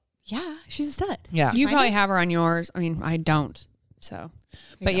 Oh yeah, she's a stud. Yeah. You Find probably it? have her on yours. I mean, I don't. So,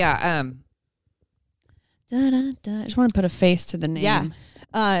 But yeah, I just want to put a face to the name. Yeah.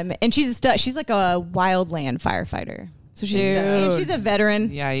 And she's a stud. She's like a wildland firefighter. So she's a stud. And she's a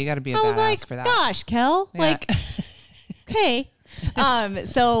veteran. yeah, you got to be a I was badass like, for that. gosh, Kel, Yeah. like, okay.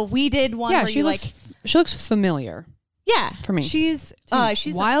 So we did one Yeah, where she you looks. like, She looks familiar yeah, for me. She's Dude,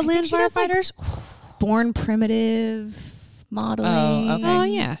 she's wildland I think she does, like, firefighters. Born Primitive modeling. Oh, okay. Oh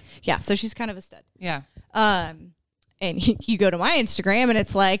yeah. Yeah, so she's kind of a stud. Yeah. And you go to my Instagram and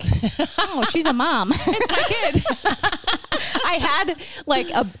it's like, oh, she's a mom. It's my kid. I had like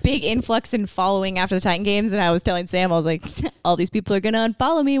a big influx in following after the Titan games, and I was telling Sam, I was like, all these people are going to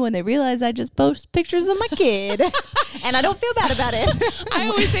unfollow me when they realize I just post pictures of my kid. And I don't feel bad about it. I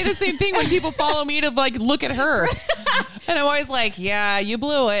always say the same thing when people follow me to like look at her. And I'm always like, yeah, you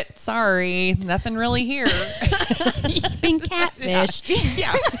blew it. Sorry. Nothing really here. You've been catfished.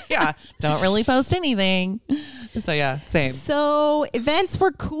 Yeah. Don't really post anything. So yeah, same. So events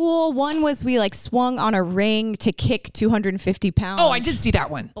were cool. One was we like swung on a ring to kick 250 pounds. Oh, I did see that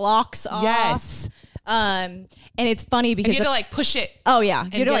one. Blocks off. Yes. And it's funny because and you had to like push it. Oh yeah,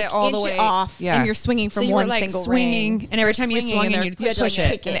 you had to get like it all the way off, Yeah. and you're swinging from you one were like single swinging, ring. and every time you swung, and you'd push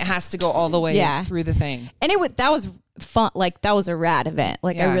it, and it has to go all the way through the thing. And that was fun. Like that was a rad event.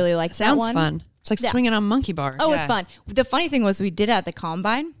 Like I really liked that one. Sounds fun. It's like swinging on monkey bars. Oh, it's fun. The funny thing was we did at the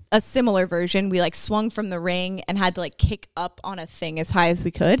Combine a similar version. We like swung from the ring and had to like kick up on a thing as high as we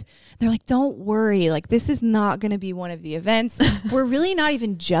could. They're like, don't worry. Like this is not going to be one of the events. We're really not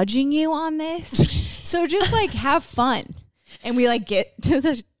even judging you on this. So just like have fun. And we like get to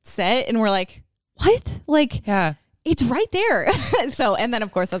the set and we're like, what? Like, it's right there. So, and then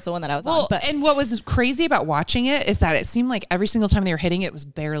of course that's the one that I was on. But and what was crazy about watching it is that it seemed like every single time they were hitting it was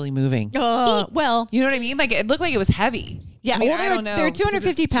barely moving. Well, you know what I mean? Like it looked like it was heavy. Yeah. I mean, Well, I don't know. They're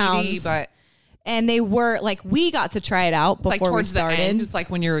 250 pounds. TV, but and they were like, we got to try it out it's before like towards we started. the end. It's like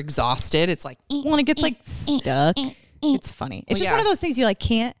when you're exhausted, it's like when it gets like stuck. It's funny. It's just one of those things you like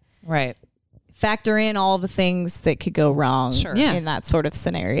can't factor in all the things that could go wrong in that sort of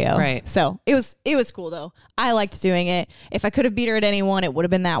scenario. Right. So it was cool though. I liked doing it. If I could have beat her at any one, it would have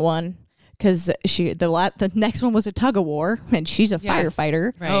been that one. Because the next one was a tug of war, and she's a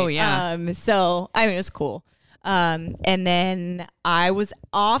firefighter. Right. Oh yeah. So I mean, it was cool. And then I was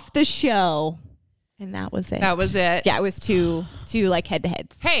off the show, and that was it. That was it. Yeah, it was two like head to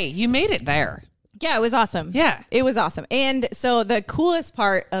head. Hey, you made it there. Yeah, it was awesome. Yeah, it was awesome. And so the coolest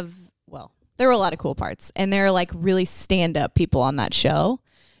part there were a lot of cool parts, and there are like really stand up people on that show.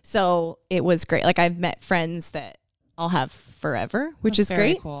 So it was great. Like I've met friends that I'll have forever, which is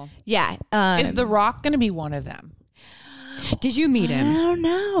very great. Cool. Yeah. Is The Rock going to be one of them? Did you meet him? I don't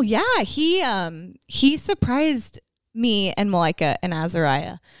know. Yeah, he surprised me and Malika and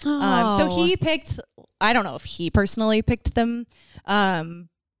Azariah. So he picked. I don't know if he personally picked them,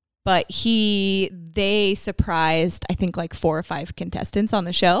 but they surprised I think like 4 or 5 contestants on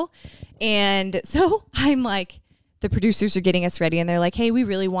the show, and so I'm like. The producers are getting us ready and they're like, hey, we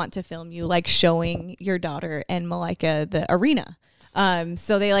really want to film you like showing your daughter and Malika the arena.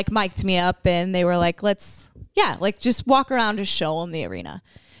 So they like mic'd me up and they were like, let's just walk around to show them the arena.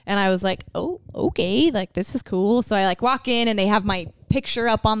 And I was like, oh, okay. Like, this is cool. So I like walk in and they have my picture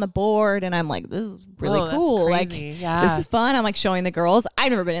up on the board and I'm like, this is really cool. Like, this is fun. I'm like showing the girls.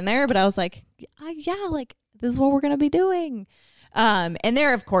 I've never been in there, but I was like, yeah, like this is what we're going to be doing. And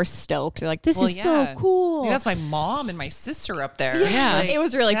they're of course stoked. They're like, this is so cool. That's my mom and my sister up there. Yeah. Like, it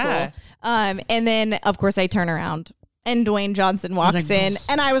was really cool. And then of course I turn around and Dwayne Johnson walks in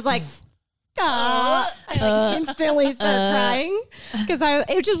and I was like, I like instantly started crying because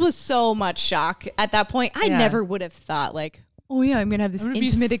it just was so much shock at that point. I never would have thought like, oh yeah, I'm going to have this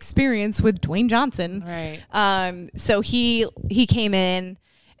intimate experience with Dwayne Johnson. Right. So he came in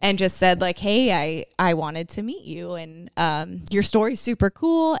and just said like, hey, I wanted to meet you and your story's super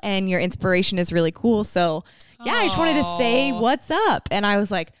cool and your inspiration is really cool. So yeah, I just wanted to say what's up. And I was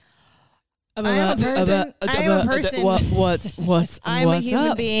like, I'm a person. I'm a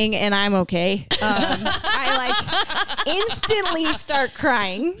human being and I'm okay. I like instantly start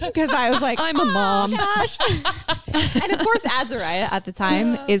crying because I was like, I'm a mom. Gosh. And of course, Azariah at the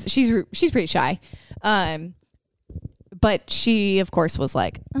time she's pretty shy. But she, of course, was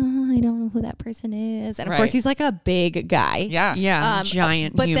like, I don't know who that person is. And of course, he's like a big guy. Yeah. Yeah.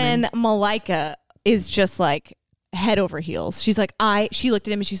 Giant But human. then Malika is just like head over heels. She's like, she looked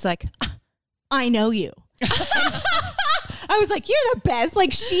at him and she's like, I know you. I was like, you're the best. Like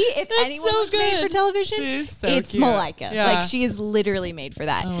if anyone was made for television, it's cute. Malika. Yeah. Like she is literally made for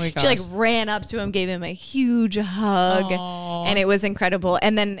that. Oh my gosh. She like ran up to him, gave him a huge hug and it was incredible.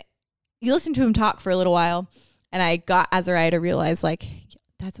 And then you listen to him talk for a little while. And I got Azariah to realize, like,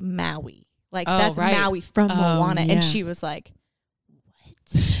 that's Maui. Like, that's Maui from Moana. Yeah. And she was like,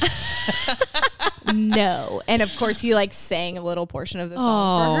 what? No. And, of course, he, like, sang a little portion of the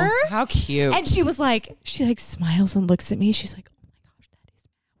song for her. How cute. And she was like, she, like, smiles and looks at me. She's like,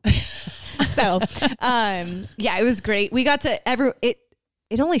 oh, my gosh, that is Maui. So, yeah, it was great. We got to it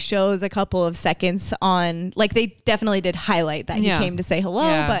only shows a couple of seconds on, like, they definitely did highlight that he came to say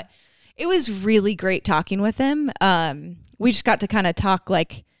hello, but it was really great talking with him. We just got to kind of talk,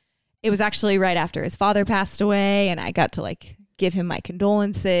 like, it was actually right after his father passed away, and I got to, like, give him my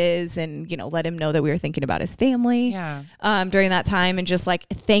condolences and, you know, let him know that we were thinking about his family during that time and just, like,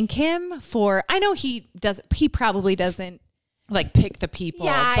 thank him for, I know he probably doesn't, like, pick the people.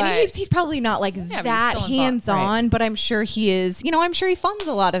 Yeah, and he's probably not like that hands-on, but I'm sure he is, you know, I'm sure he funds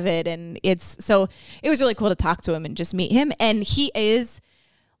a lot of it, and it was really cool to talk to him and just meet him, and he is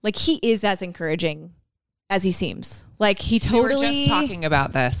as encouraging as he seems. Like he totally. We were just talking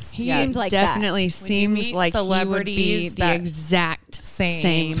about this. He seems like definitely that. seems like he would be the exact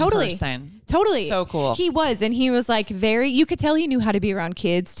same person. Totally. So cool. He was. And he was like you could tell he knew how to be around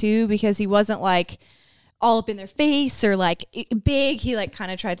kids too, because he wasn't like all up in their face or like big. He like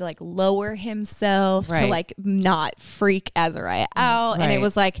kind of tried to like lower himself to like not freak Azariah out. And it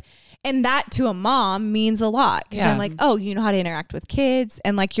was like, and that to a mom means a lot. Because I'm like, oh, you know how to interact with kids.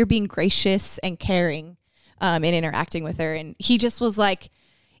 And like you're being gracious and caring in interacting with her. And he just was like,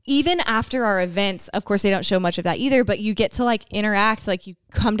 even after our events, of course they don't show much of that either, but you get to like interact, like you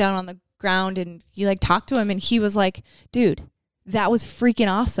come down on the ground and you like talk to him, and he was like, dude, that was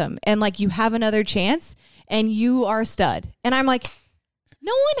freaking awesome, and like you have another chance and you are a stud. And I'm like,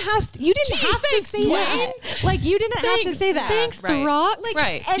 no one has to, you didn't have to say that. Like you didn't have to say that. Thanks, The Rock.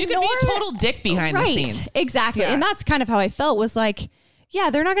 Like, you could be a total dick behind the scenes. Exactly. And that's kind of how I felt, was like, yeah,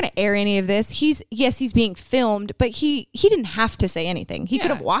 they're not going to air any of this. He's being filmed, but he didn't have to say anything. He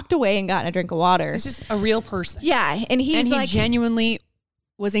could have walked away and gotten a drink of water. It's just a real person. Yeah. And he like, genuinely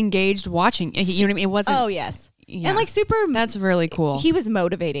was engaged watching. You know what I mean? It wasn't. Oh, yes. Yeah. And like super. That's really cool. He was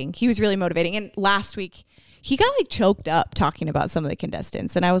motivating. He was really motivating. And last week he got like choked up talking about some of the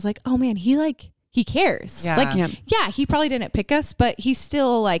contestants. And I was like, oh man, he cares. Yeah. Like, he probably didn't pick us, but he's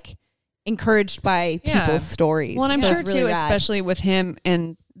still like encouraged by people's stories. Well, and I'm sure really too, especially with him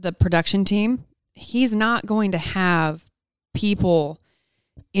and the production team, he's not going to have people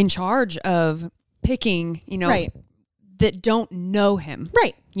in charge of picking, that don't know him.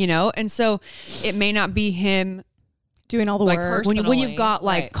 Right. And so it may not be him doing all the work. When you've got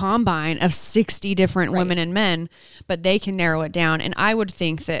like combine of 60 different women and men, but they can narrow it down. And I would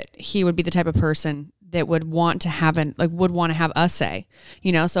think that he would be the type of person that would want to have us say,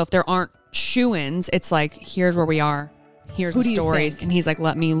 so if there aren't shoo-ins, it's like, here's where we are, here's the stories, and he's like,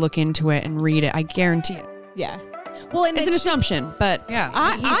 let me look into it and read it. I guarantee it. Yeah. Well, and it's an assumption, but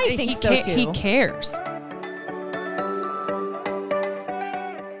I think so too. He cares.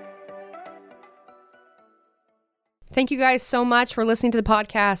 Thank you guys so much for listening to the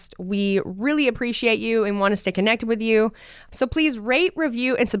podcast. We really appreciate you and want to stay connected with you. So please rate,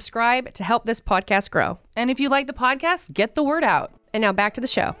 review, and subscribe to help this podcast grow. And if you like the podcast, get the word out. And now back to the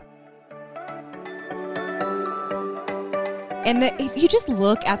show. And if you just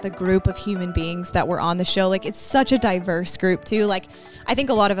look at the group of human beings that were on the show, like it's such a diverse group too. Like I think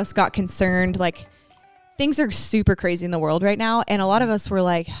a lot of us got concerned, like things are super crazy in the world right now. And a lot of us were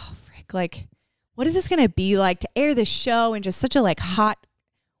like, oh, frick, like, what is this going to be like to air this show in just such a like hot,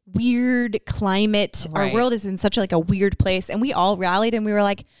 weird climate? Right. Our world is in such like a weird place. And we all rallied and we were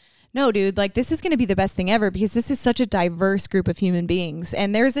like, no, dude, like this is going to be the best thing ever, because this is such a diverse group of human beings.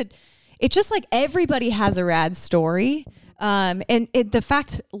 And it's just like everybody has a rad story. The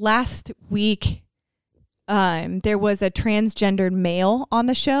fact last week, there was a transgendered male on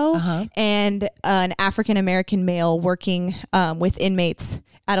the show and an African-American male working with inmates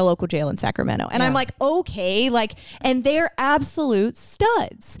at a local jail in Sacramento. And I'm like, okay, like, and they're absolute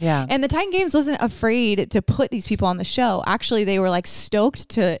studs. Yeah. And the Titan Games wasn't afraid to put these people on the show. Actually, they were like stoked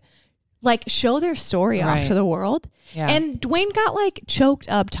to like show their story off to the world. Yeah. And Dwayne got like choked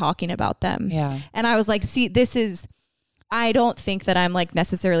up talking about them. Yeah. And I was like, see, I don't think that I'm like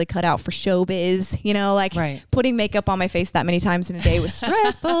necessarily cut out for showbiz, putting makeup on my face that many times in a day was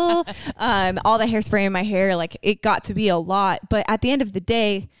stressful. All the hairspray in my hair, like it got to be a lot. But at the end of the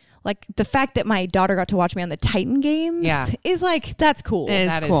day, like the fact that my daughter got to watch me on the Titan Games is like, that's cool.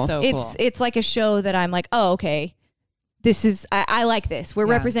 That is so cool. It's like a show that I'm like, oh, okay. This is, I like this. We're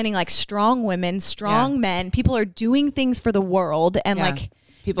representing like strong women, strong men. People are doing things for the world. And like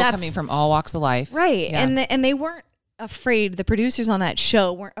people coming from all walks of life. Right. Yeah. And they weren't afraid, the producers on that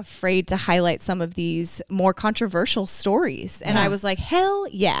show weren't afraid to highlight some of these more controversial stories. And I was like, hell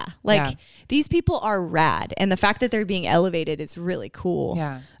yeah. Like these people are rad. And the fact that they're being elevated is really cool.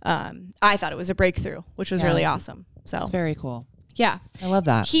 Yeah. I thought it was a breakthrough, which was really awesome. So it's very cool. Yeah. I love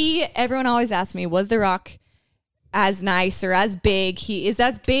that. Everyone always asks me, was The Rock as nice or as big? He is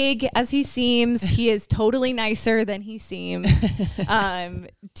as big as he seems. He is totally nicer than he seems.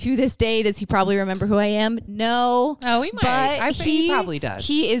 To this day, does he probably remember who I am? No. Oh, he might. I think he probably does.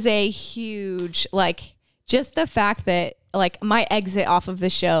 He is a huge, like, just the fact that, like, my exit off of the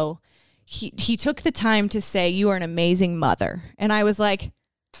show, he took the time to say, you are an amazing mother. And I was like,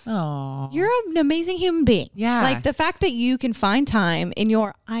 oh, you're an amazing human being. Yeah. Like the fact that you can find time in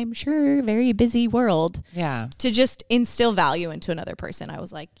your, I'm sure, very busy world to just instill value into another person. I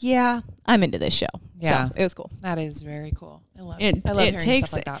was like, yeah, I'm into this show. Yeah. So it was cool. That is very cool. I love hearing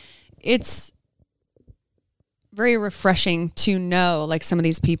stuff like that. It's very refreshing to know like some of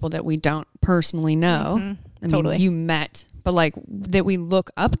these people that we don't personally know. I mean, you met, but like that we look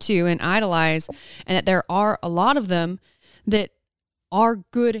up to and idolize, and that there are a lot of them that are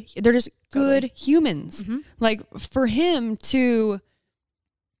good. They're just good humans. Like for him to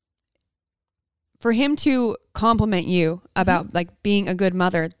compliment you about like being a good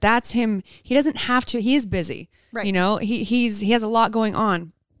mother, that's him. He doesn't have to. He is busy. Right. You know, he has a lot going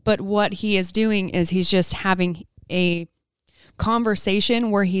on, but what he is doing is he's just having a conversation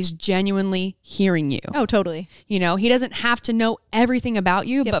where he's genuinely hearing you. Oh, totally. You know, he doesn't have to know everything about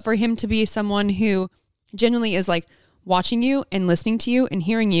you, but for him to be someone who genuinely is like watching you and listening to you and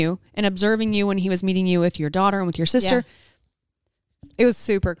hearing you and observing you when he was meeting you with your daughter and with your sister. It was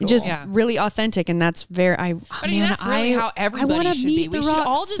super cool. Just really authentic, and that's very. That's really how everybody should be. We should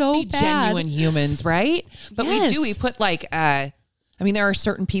all just be genuine humans, right? But we put like, I mean, there are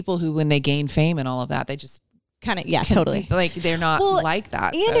certain people who, when they gain fame and all of that, they just kind of totally like they're not like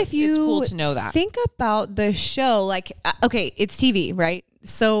that. And so if you it's cool to know that. Think about the show, like okay, it's TV, right?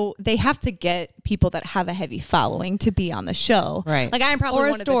 So they have to get people that have a heavy following to be on the show. Right. Like I'm probably or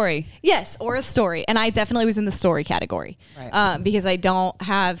a story. Yes, or a story. And I definitely was in the story category. Right. Because I don't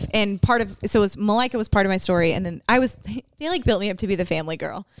have, and so it was Malika was part of my story. And then they like built me up to be the family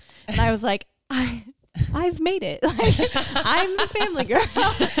girl. And I was like, I've made it. Like, I'm the family girl,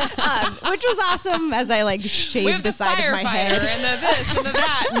 which was awesome as I like shaved the side of my head. And the this and the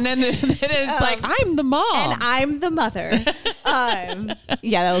that. And then it's like, I'm the mom. And I'm the mother.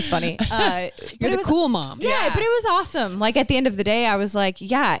 Yeah, that was funny. You're the cool mom. Yeah, but it was awesome. Like at the end of the day, I was like,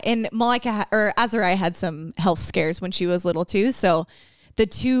 yeah. And Malika or Azariah had some health scares when she was little too. So the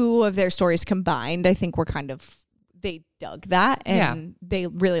two of their stories combined, I think were kind of, they dug that and they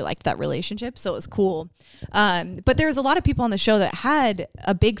really liked that relationship. So it was cool. But there was a lot of people on the show that had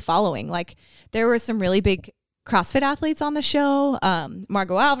a big following. Like there were some really big CrossFit athletes on the show.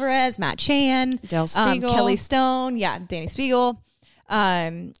 Margot Alvarez, Matt Chan, Del Spiegel, Kelly Stone. Yeah. Danny Spiegel.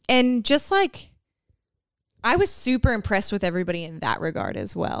 And just like, I was super impressed with everybody in that regard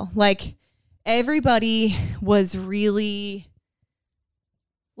as well. Like everybody was really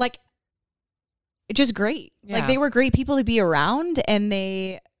like, just great. Yeah. Like they were great people to be around, and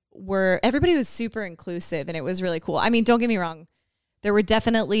everybody was super inclusive, and it was really cool. I mean, don't get me wrong. There were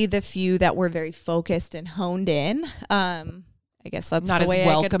definitely the few that were very focused and honed in. I guess that's not the way as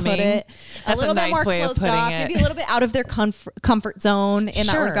welcoming. I could put it. That's a nice way of putting it. Maybe a little bit out of their comfort zone in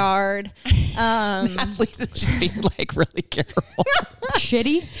that regard. Natalie's just being like really careful.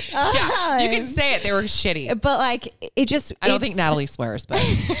 Shitty? Yeah, you can say it. They were shitty. But like, I don't think Natalie swears, but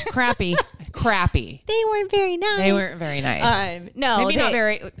crappy. They weren't very nice. No, maybe not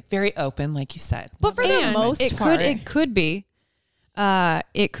very, very open, like you said. But for the most part, it could be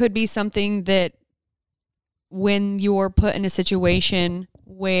something that when you're put in a situation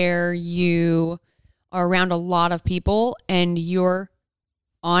where you are around a lot of people and you're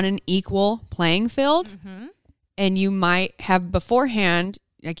on an equal playing field, and you might have beforehand,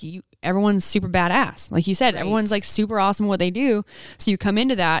 like everyone's super badass. Like you said, everyone's like super awesome at what they do. So you come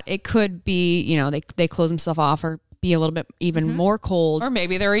into that, it could be, you know, they close themselves off or be a little bit even more cold. Or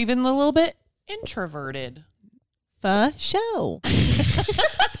maybe they're even a little bit introverted. For show.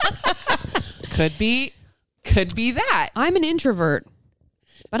 Could be that. I'm an introvert,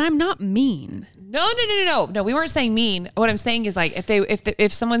 but I'm not mean. No, we weren't saying mean. What I'm saying is like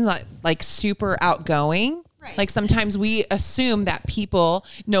if someone's not like super outgoing, like sometimes we assume that people,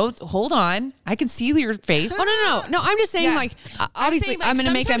 no, hold on, I can see your face. Oh, no. I'm just saying like, obviously I'm going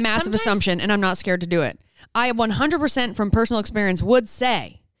to make a massive assumption and I'm not scared to do it. I 100% from personal experience would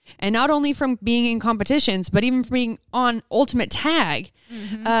say, and not only from being in competitions, but even from being on Ultimate Tag,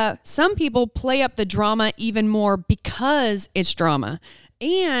 some people play up the drama even more because it's drama.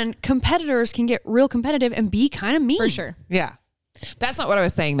 And competitors can get real competitive and be kind of mean. For sure. Yeah. That's not what I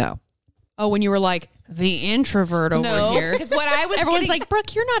was saying, though. Oh, when you were like, the introvert over here. Because what I was everyone's like,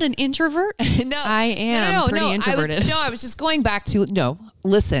 Brooke, you're not an introvert. No. I am pretty introverted. I was just going back to,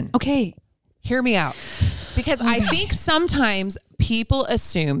 listen. Okay. Hear me out. Because I think sometimes people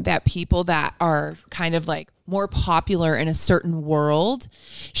assume that people that are kind of like more popular in a certain world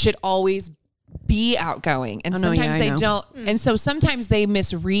should always be outgoing. And sometimes they don't. And so sometimes they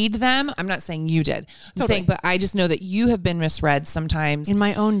misread them. I'm not saying you did. I'm saying, but I just know that you have been misread sometimes. In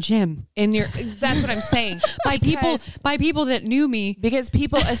my own gym. That's what I'm saying. by people that knew me. Because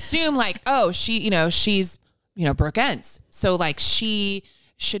people assume like, oh, she's Brooke Entz. So like she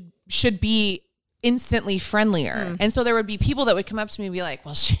should be instantly friendlier. And so there would be people that would come up to me and be like,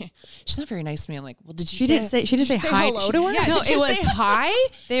 well, she's not very nice to me. I'm like, well, did you she didn't say hi hello to her? Yeah, no, did you say hi?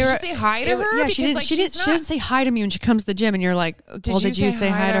 Did you say hi to her? Yeah, she doesn't say hi to me when she comes to the gym, and you're like, well, did you say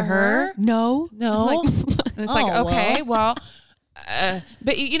hi to her? No. And it's like, okay, well,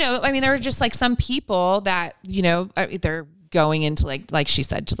 but you know, I mean, there are just like some people that, you know, they're going into like she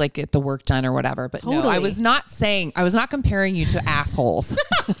said, to like get the work done or whatever. But no, I was not comparing you to assholes.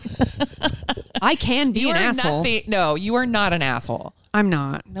 I can be an asshole. No, you are not an asshole. I'm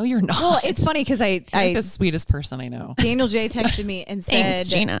not. No, you're not. Well, it's funny because You're like the sweetest person I know. Daniel J texted me and said, Thanks,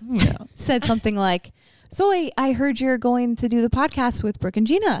 Gina. said something like, so I heard you're going to do the podcast with Brooke and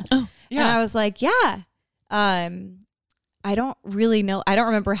Gina. Oh, yeah. And I was like, yeah. I don't really know. I don't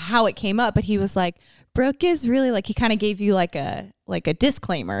remember how it came up, but he was like, Brooke is really like, he kind of gave you like a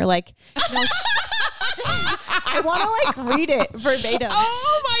disclaimer. Like, you know, I want to like read it verbatim.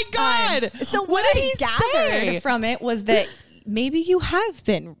 Oh my God. So what I gathered from it was that maybe you have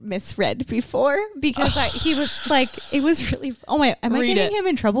been misread before, because he was like, it was really, am I getting him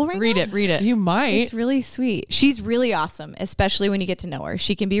in trouble right now? Read it. You might. It's really sweet. She's really awesome, especially when you get to know her.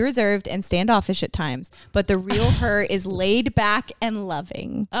 She can be reserved and standoffish at times, but the real her is laid back and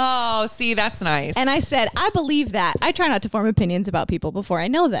loving. Oh, see, that's nice. And I said, I believe that. I try not to form opinions about people before I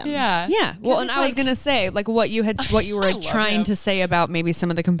know them. Yeah. Yeah. Well, and I was going to say, like what you were trying to say about maybe some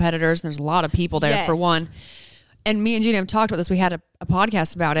of the competitors. There's a lot of people there for one. And me and Gina have talked about this. We had a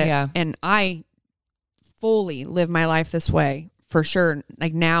podcast about it. Yeah. And I fully live my life this way for sure.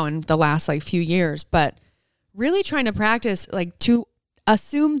 Like now in the last like few years, but really trying to practice like to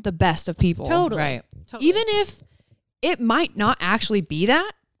assume the best of people. Totally. Right. Totally. Even if it might not actually be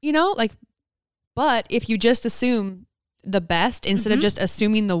that, you know, like, but if you just assume the best instead of just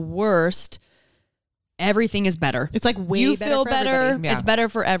assuming the worst, everything is better. It's like way you better feel for better. everybody. It's better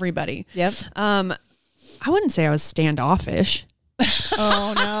for everybody. Yep. I wouldn't say I was standoffish.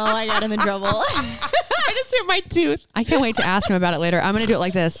 Oh no, I got him in trouble. I just hit my tooth. I can't wait to ask him about it later. I'm going to do it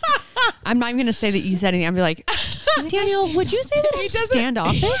like this. I'm not even going to say that you said anything. I'm going to be like, Daniel, would you say that I'm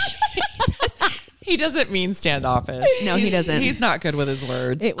standoffish? He doesn't mean standoffish. No, he doesn't. He's not good with his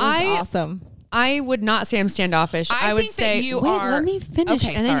words. It was awesome. I would not say I'm standoffish. I would think say, that you wait, are. let me finish.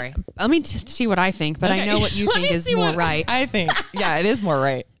 Okay, and then sorry. Let me see what I think, but I know what you Let think me is see more what right. I think. Yeah, it is more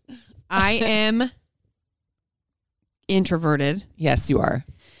right. I am introverted. Yes, you are.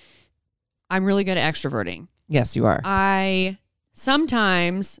 I'm really good at extroverting. Yes, you are. I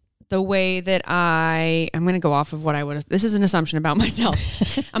sometimes the way that I'm going to go off of what I would have, this is an assumption about myself.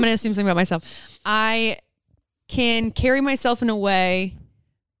 I'm going to assume something about myself. I can carry myself in a way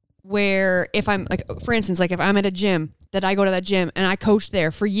where if I'm like, for instance, like if I'm at a gym that I go to that gym and I coach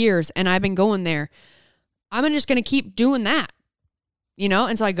there for years and I've been going there, I'm just going to keep doing that, you know?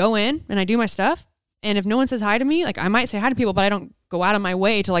 And so I go in and I do my stuff. And if no one says hi to me, like I might say hi to people, but I don't go out of my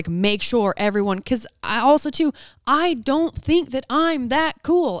way to like make sure everyone, because I also too, I don't think that I'm that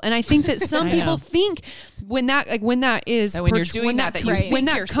cool. And I think that some people think when that is, when you're doing when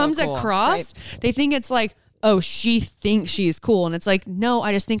that comes across, they think it's like, oh, she thinks she's cool. And it's like, no,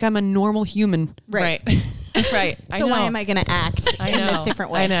 I just think I'm a normal human. Right. Right. So why am I going to act in this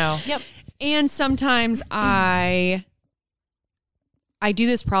different way? I know. Yep. And sometimes I do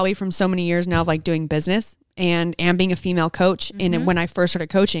this probably from so many years now of like doing business and being a female coach. And when I first started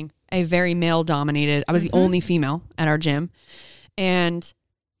coaching, a very male dominated, I was the only female at our gym. And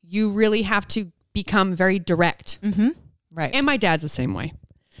you really have to become very direct. Right. And my dad's the same way.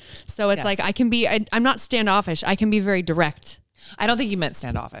 So it's like, I'm not standoffish. I can be very direct. I don't think you meant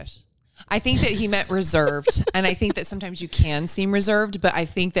standoffish. I think that he meant reserved. And I think that sometimes you can seem reserved, but I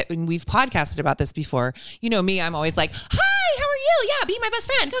think that when we've podcasted about this before, you know me, I'm always like, hi, how are you? Yeah, be my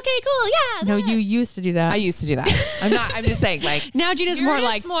best friend. Okay, cool. Yeah. No, you used to do that. I used to do that. I'm just saying like. Now Gina's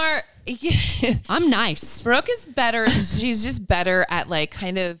I'm nice. Brooke is better. She's just better at like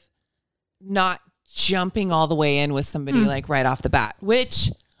kind of not jumping all the way in with somebody like right off the bat,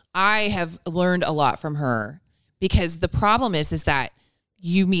 which I have learned a lot from her, because the problem is that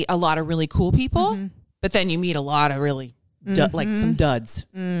you meet a lot of really cool people, but then you meet a lot of really like some duds,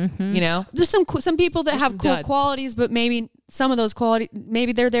 you know? There's some people that have cool qualities, but maybe some of those qualities,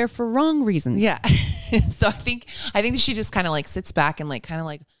 maybe they're there for wrong reasons. Yeah. So I think that she just kind of like sits back and like, kind of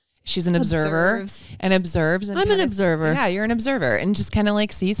like, she's an observer and observes. And I'm an observer. Yeah, you're an observer, and just kind of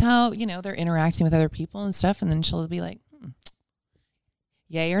like sees how, you know, they're interacting with other people and stuff. And then she'll be like,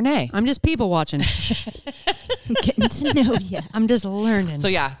 Yay or nay? I'm just people watching. Getting to know you. I'm just learning. So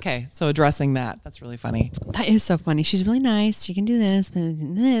yeah, okay. So addressing that's really funny. That is so funny. She's really nice. She can do this, but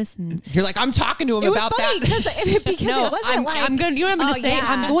this, and You're like, I'm talking to him about that. Because no, it wasn't I'm going. You know what I'm going to say? yeah.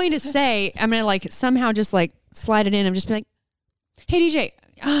 I'm going to say. I'm going to like somehow just like slide it in. I'm just be like, hey DJ,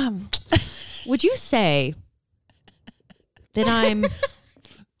 would you say that I'm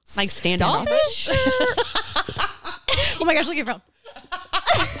like standoffish? Oh my gosh, look at your phone.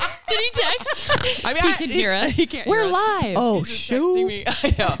 Did he text? I mean, he can hear us. He can't. We're hear us. live. Oh shoot!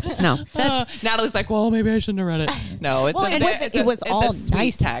 I know. No, that's Natalie's like, well, maybe I shouldn't have read it. No, it's it was all a sweet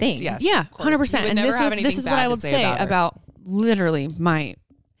nice text. things. Yes, yeah, 100%. And this is what I would say say about literally my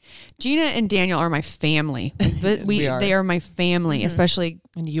Gina and Daniel are my family. They are my family, especially.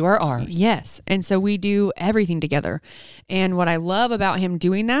 And you are ours. Yes. And so we do everything together. And what I love about him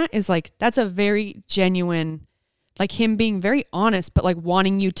doing that is like, that's a very genuine, like him being very honest, but like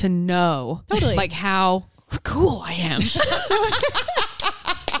wanting you to know like how cool I am.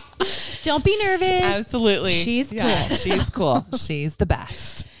 Don't be nervous. Absolutely. She's cool. She's cool. She's the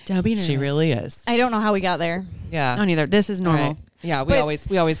best. Don't be nervous. She really is. I don't know how we got there. Yeah. I don't either. This is normal. Right. Yeah, we always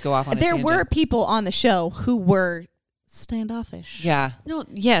go off on a tangent. There were people on the show who were standoffish. Yeah. No,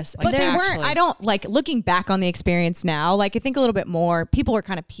 yes. But they weren't, I don't like looking back on the experience now, like I think a little bit more, people were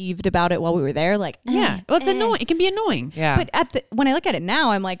kind of peeved about it while we were there. Like, yeah, well, it's annoying. It can be annoying. Yeah. But when I look at it now,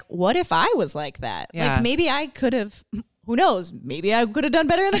 I'm like, what if I was like that? Yeah. Like maybe I could have, who knows? Maybe I could have done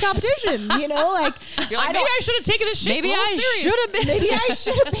better in the competition, you know, like, you're like, maybe I should have taken this shit. Maybe I should have been. Maybe I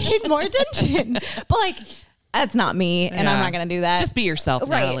should have paid more attention. But like, that's not me. And I'm not going to do that. Just be yourself,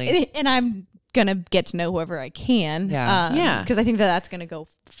 right. Natalie. And I'm going to get to know whoever I can. Yeah. Because I think that's going to go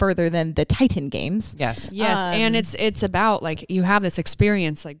further than the Titan games. Yes. Yes. And it's about like, you have this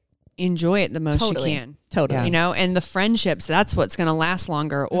experience, like enjoy it the most you can. Totally. You know, and the friendships, that's what's going to last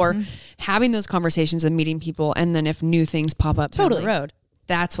longer. Or having those conversations and meeting people. And then if new things pop up down the road,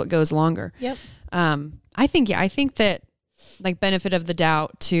 that's what goes longer. Yep. I think that like benefit of the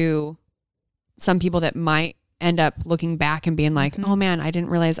doubt to some people that might end up looking back and being like, oh man, I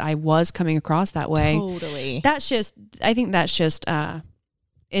didn't realize I was coming across that way. Totally. I think that's just,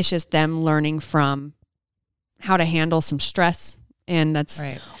 it's just them learning from how to handle some stress. And that's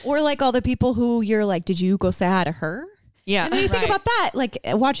right. Or like all the people who you're like, did you go say hi to her? Yeah. And then you think about that, like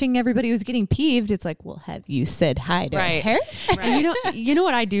watching everybody who's getting peeved. It's like, well, have you said hi to her? Right. And you know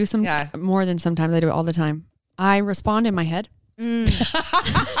what I do more than sometimes I do it all the time. I respond in my head. Do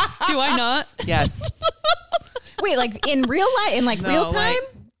I not? Yes. Wait, like in real life, in like real time?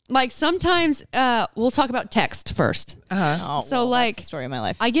 Like sometimes we'll talk about text first. Oh, so like that's the story of my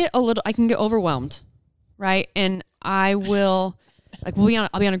life. I can get overwhelmed, right? And I will like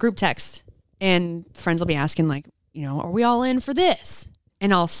I'll be on a group text and friends will be asking like, you know, are we all in for this?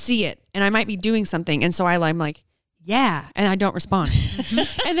 And I'll see it and I might be doing something. And so I'm like, yeah. And I don't respond.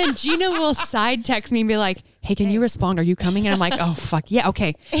 And then Gina will side text me and be like, hey, can you respond? Are you coming? And I'm like, oh, fuck. Yeah.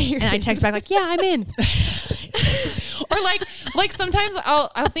 Okay. And I text back like, yeah, I'm in. Or like sometimes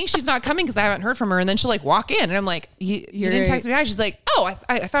I'll think she's not coming because I haven't heard from her. And then she'll like walk in and I'm like, you didn't text me back. She's like, oh,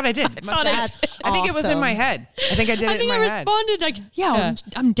 I thought I did. I think it was in my head. I think I did it in my head. I responded like, yeah.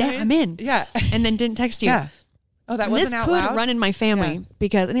 I'm down. I'm in. Yeah. And then didn't text you. Yeah. Oh, that wasn't out loud? This could run in my family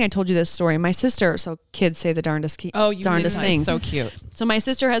because I think I told you this story. My sister, so kids say the darndest things. So cute. So my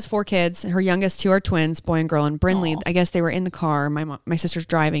sister has 4 kids. Her youngest 2 are twins, boy and girl. And Brynlee, I guess they were in the car. My sister's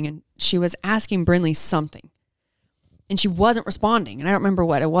driving and she was asking Brynlee something. And she wasn't responding. And I don't remember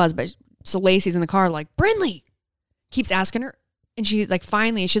what it was, but so Lacey's in the car like, Brynlee keeps asking her. And she like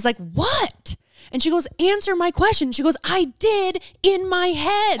finally, she's like, what? And she goes, answer my question. She goes, I did in my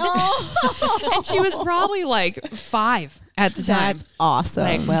head. Oh. And she was probably like 5 at the time. That's awesome.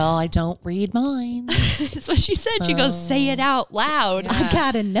 Like, well, I don't read mine. That's what she said. She goes, say it out loud. Yeah. I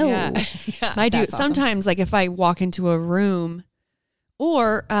gotta know. Yeah. I do. That's sometimes like if I walk into a room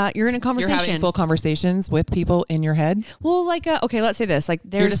or you're in a conversation. You're having full conversations with people in your head? Well, like, okay, let's say this. Like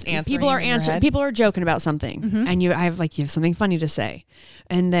there's just answering people are answering, people are joking about something and you have something funny to say.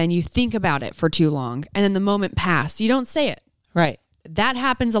 And then you think about it for too long. And then the moment passed, you don't say it. Right. That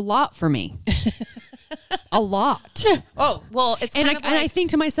happens a lot for me. A lot. Oh, well, it's and I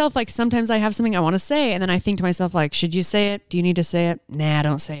think to myself, like sometimes I have something I want to say. And then I think to myself, like, should you say it? Do you need to say it? Nah,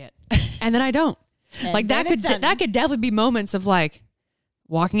 don't say it. And then I don't. And like that could definitely be moments of like,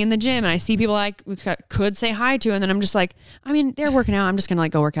 walking in the gym and I see people I could say hi to and then I'm just like, I mean, they're working out. I'm just going to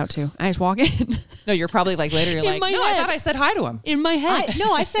like go work out too. I just walk in. No, you're probably like later you're like, no, I thought I said hi to him. In my head.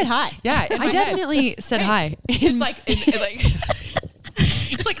 I said hi. Yeah. I definitely said hi. Just like,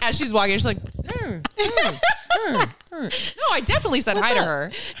 it's like as she's walking, she's like, weren't. No, I definitely said hi to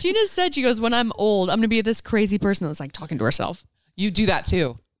her. Gina said, she goes, when I'm old, I'm going to be this crazy person that's like talking to herself. You do that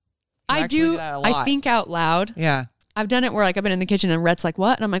too. I do that a lot. I think out loud. Yeah. I've done it where like I've been in the kitchen and Rhett's like,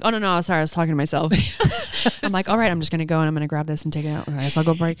 what? And I'm like, oh no, sorry, I was talking to myself. I'm like, all right, I'm just gonna go and I'm gonna grab this and take it out. I guess I'll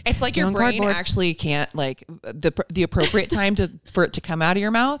go break. It's like your brain actually can't like the appropriate time for it to come out of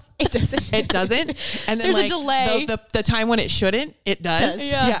your mouth. It doesn't. It doesn't. And then there's a delay. The time when it shouldn't, it does.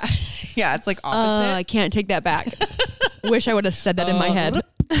 Yeah. Yeah. It's like opposite. I can't take that back. Wish I would have said that in my head.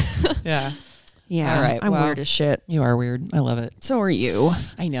 Yeah. Yeah. All right. I'm weird as shit. You are weird. I love it. So are you.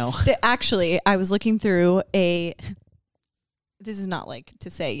 I know. Actually, I was looking through this is not like to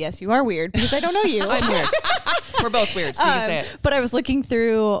say, yes, you are weird because I don't know you. I'm weird. We're both weird, so you can say it. But I was looking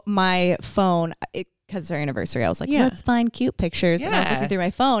through my phone because it's our anniversary. I was like, let's find cute pictures. And I was looking through my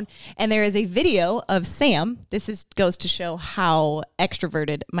phone and there is a video of Sam. This goes to show how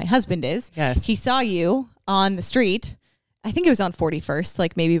extroverted my husband is. Yes. He saw you on the street. I think it was on 41st,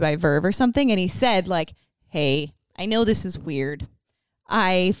 like maybe by Verve or something. And he said like, hey, I know this is weird.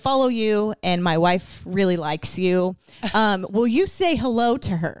 I follow you and my wife really likes you. Will you say hello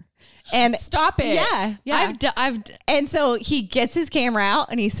to her? And stop it. Yeah. And so he gets his camera out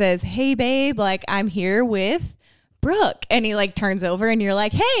and he says, hey babe, like I'm here with Brooke. And he like turns over and you're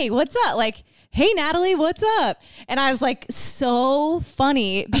like, hey, what's up? Like, hey Natalie, what's up? And I was like, so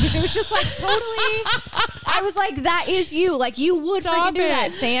funny because it was just like totally, I was like, that is you. Like you would freaking do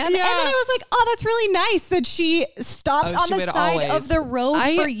that, Sam. Yeah. And then I was like, oh, that's really nice that she stopped on the side of the road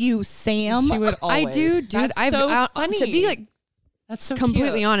for you, Sam. She would always. I do that's that. so funny. To be like, that's so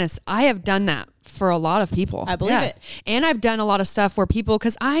completely cute. honest, I have done that for a lot of people. I believe it. And I've done a lot of stuff where people,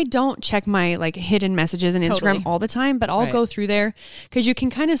 because I don't check my like hidden messages and Instagram all the time, but I'll go through there because you can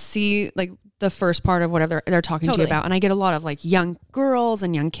kind of see like the first part of whatever they're talking to you about. And I get a lot of like young girls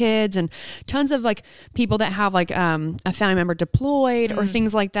and young kids and tons of like people that have like a family member deployed or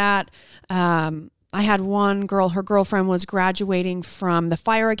things like that. I had one girl, her girlfriend was graduating from the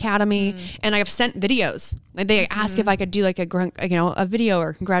fire academy and I've sent videos. They ask if I could do like a video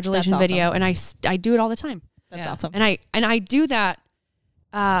or congratulations video. And I do it all the time. That's awesome. And I do that,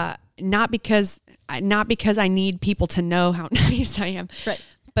 not because I need people to know how nice I am. Right.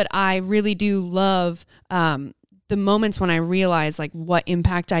 But I really do love the moments when I realize like what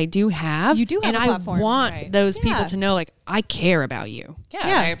impact I do have. You do have and a platform. I want those people to know like I care about you. Yeah,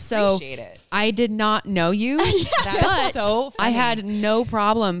 I appreciate it. I did not know you, but so funny. I had no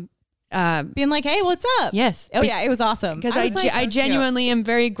problem being like, hey, what's up? Yes. Oh yeah, it was awesome. Because I genuinely am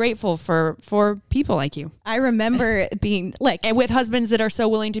very grateful for people like you. I remember being like, and with husbands that are so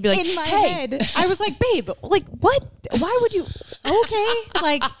willing to be like, in my head, I was like, babe, like what? Why would you? Okay,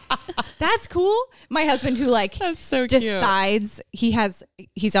 like that's cool. My husband who like that's so decides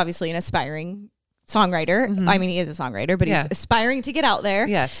he's obviously an aspiring songwriter. Mm-hmm. I mean, he is a songwriter, but he's aspiring to get out there.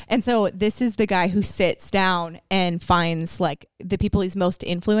 Yes. And so this is the guy who sits down and finds like the people he's most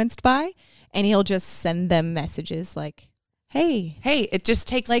influenced by, and he'll just send them messages like, hey, it just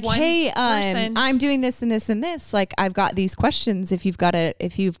takes like, one hey, person. I'm doing this and this and this. Like, I've got these questions. If you've got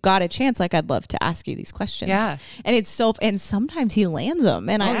a chance, like, I'd love to ask you these questions. Yeah. And it's and sometimes he lands them.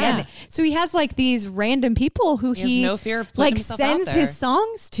 And so he has like these random people who he has no fear of like himself sends out there. his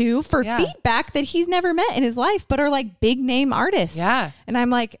songs to for feedback that he's never met in his life, but are like big name artists. Yeah. And I'm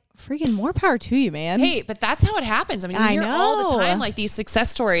like, freaking more power to you, man. Hey, but that's how it happens. I mean, we hear all the time like these success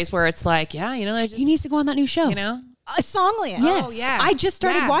stories where it's like, he needs to go on that new show. You know? Songland. Yes. Oh, yeah. I just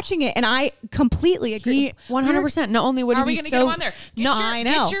started watching it and I completely agree. 100%. Not only would How he are we be going to get him on there? I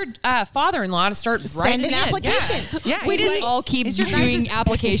know. Get your father-in-law to start writing an application. Yeah. We just all keep doing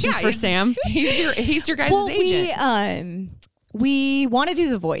applications for Sam. He's your guys' agent. We want to do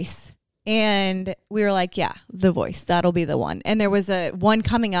The Voice. And we were like, yeah, The Voice. That'll be the one. And there was a one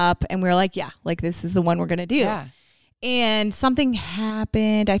coming up and we were like, yeah, like this is the one we're going to do. Yeah. And something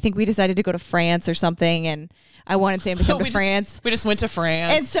happened. I think we decided to go to France or something. And I wanted Sam to come to France. We just went to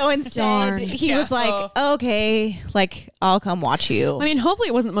France. And so instead, he was like, okay, like, I'll come watch you. I mean, hopefully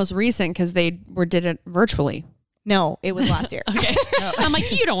it wasn't the most recent because they did it virtually. No, it was last year. Okay. I'm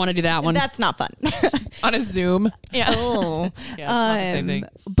like, you don't want to do that one. That's not fun. On a Zoom. Yeah. Oh. Yeah, it's not the same thing.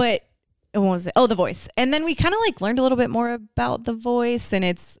 But what was it? Oh, The Voice. And then we kind of like learned a little bit more about The Voice. And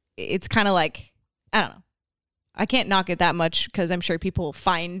it's kind of like, I don't know. I can't knock it that much because I'm sure people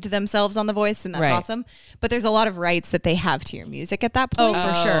find themselves on The Voice and that's awesome. But there's a lot of rights that they have to your music at that point.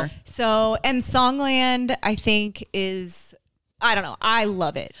 Oh, for sure. So, and Songland, I think is, I don't know. I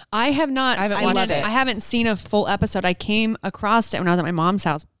love it. I have not. I haven't watched it. I haven't seen a full episode. I came across it when I was at my mom's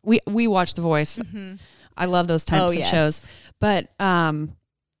house. We watched The Voice. Mm-hmm. I love those types of shows. But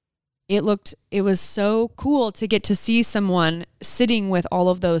it was so cool to get to see someone sitting with all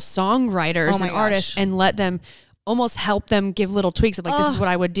of those songwriters and artists and let them almost help them give little tweaks of like, this is what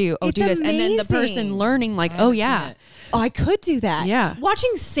I would do. Oh, do this. Amazing. And then the person learning like, oh yeah. Oh, I could do that. Yeah.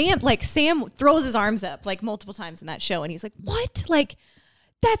 Watching Sam throws his arms up like multiple times in that show. And he's like, what? Like,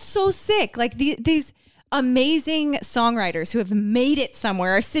 that's so sick. Like these amazing songwriters who have made it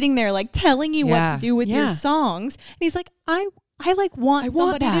somewhere are sitting there like telling you what to do with your songs. And he's like, I want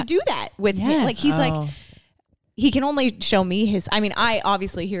somebody to do that with me. Like he's like, he can only show me his, I mean, I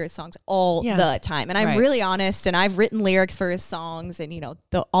obviously hear his songs all the time and I'm really honest and I've written lyrics for his songs and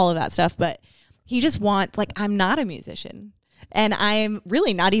all of that stuff, but he just wants, like, I'm not a musician and I'm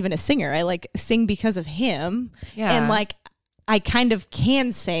really not even a singer. I like sing because of him. Yeah. And like, I kind of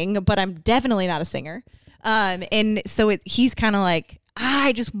can sing, but I'm definitely not a singer. And so he's kind of like,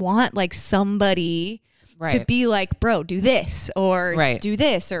 I just want like somebody to be like, bro, do this or do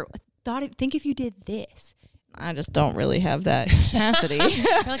this or think if you did this. I just don't really have that capacity.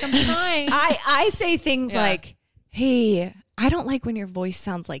 You're like, I'm trying. I say things like, hey, I don't like when your voice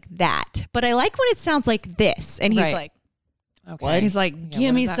sounds like that, but I like when it sounds like this. And he's like, okay. What? He's like,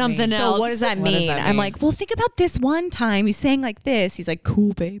 give me something else. So what does that mean? I'm like, well, think about this one time you sang like this. He's like,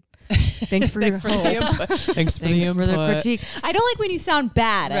 cool, babe. Thanks for your help. Thanks for the critique. I don't like when you sound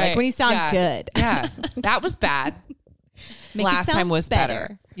bad. I like when you sound good. Yeah. That was bad. Last time was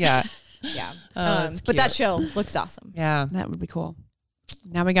better. Yeah. Yeah. But that show looks awesome. Yeah. That would be cool.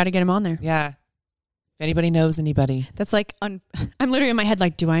 Now we got to get him on there. Yeah. If anybody knows anybody. That's like, I'm literally in my head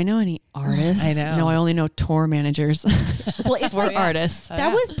like, do I know any artists? I know. No, I only know tour managers. Well, it's for artists.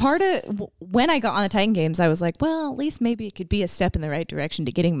 That was part of when I got on the Titan Games. I was like, well, at least maybe it could be a step in the right direction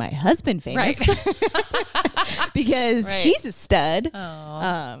to getting my husband famous. Right. Because he's a stud.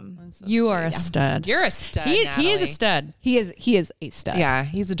 You are a stud. You're a stud. He is a stud. He is a stud. Yeah,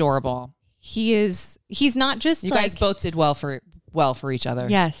 he's adorable. He's not just you guys both did well for each other.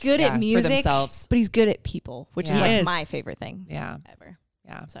 Yes. Good at music, for themselves. but he's good at people, which is like my favorite thing. Yeah. Ever.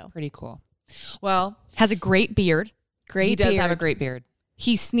 Yeah. So pretty cool. Well, has a great beard. He does have a great beard.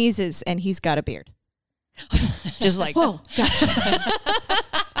 He sneezes and he's got a beard. Just like, whoa.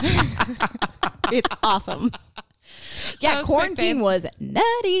 It's awesome. Yeah, quarantine was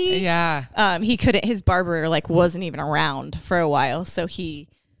nutty. Yeah. His barber wasn't even around for a while, so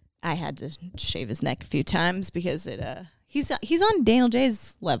I had to shave his neck a few times because he's on Daniel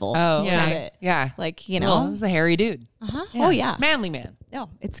J's level. Oh, yeah. Yeah. Well, he's a hairy dude. Uh-huh. Yeah. Oh yeah. Manly man. No,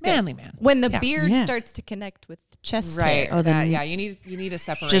 it's good. Manly man. When the beard starts to connect with the chest hair. Oh, then you need a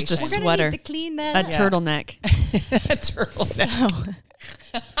separation. Just a sweater. Need to clean that a turtleneck. A turtleneck.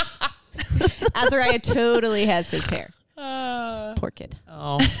 Azariah totally has his hair. Poor kid.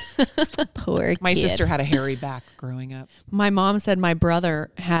 Oh. Poor My kid. sister had a hairy back growing up. My mom said my brother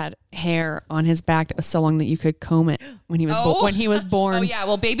had hair on his back that was so long that you could comb it when he was born. Oh yeah,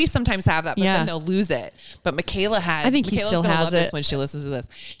 well babies sometimes have that, but then they'll lose it. But Michaela had. I think Michaela's he still gonna has love it this when she listens to this.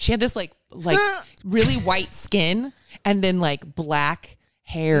 She had this like really white skin and then like black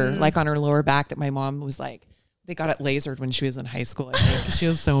hair like on her lower back that my mom was like. They got it lasered when she was in high school. I think she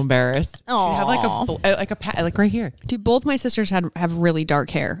was so embarrassed. Oh, she had like right here. Dude, both my sisters have really dark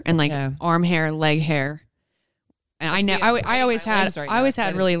hair and arm hair, leg hair. And I always had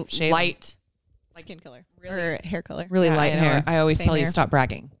really light skin color or hair color. Really light hair. I always tell you stop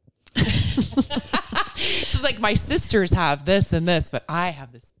bragging. She's like my sisters have this and this, but I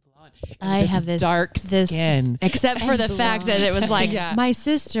have this. I have this dark skin. Except for the fact that it was like, my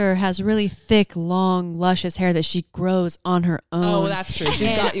sister has really thick, long, luscious hair that she grows on her own. Oh, that's true.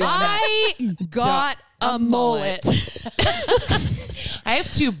 She's got you on that. I got a mullet. I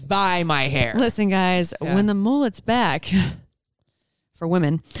have to buy my hair. Listen, guys, when the mullet's back for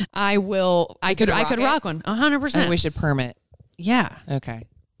women, I could rock one 100%. And we should perm it. Yeah. Okay.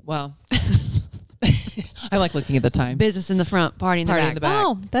 Well, I like looking at the time. Business in the front, party in the back.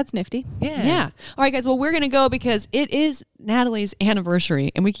 Oh, that's nifty. Yeah. All right, guys. Well, we're going to go because it is Natalie's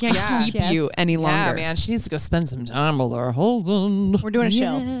anniversary and we can't keep you any longer. Yeah, man. She needs to go spend some time with her husband. We're doing a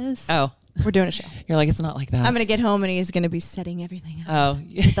show. Oh. We're doing a show. You're like, it's not like that. I'm going to get home and he's going to be setting everything up. Oh.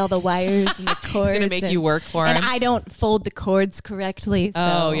 With all the wires and the cords. He's going to make you work for him. And I don't fold the cords correctly. So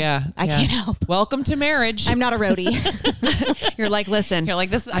I can't help. Welcome to marriage. I'm not a roadie. You're like, listen. You're like,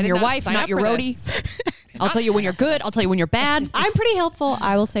 this. I'm your wife, not your roadie. I'll tell you when you're good. I'll tell you when you're bad. I'm pretty helpful.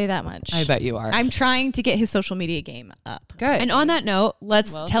 I will say that much. I bet you are. I'm trying to get his social media game up. Good. And on that note,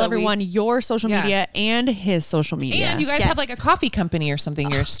 let's tell everyone your social media and his social media. And you guys have like a coffee company or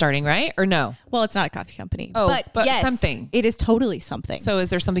something you're starting, right? Or no? Well, it's not a coffee company. Oh, but yes, something. It is totally something. So is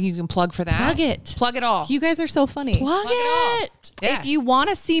there something you can plug for that? Plug it. Plug it all. You guys are so funny. Plug it all. Yeah. If you want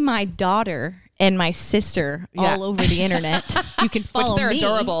to see my daughter and my sister all over the internet, you can follow me. Which they're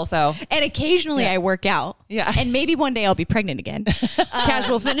adorable, so. And occasionally I work out. Yeah. And maybe one day I'll be pregnant again.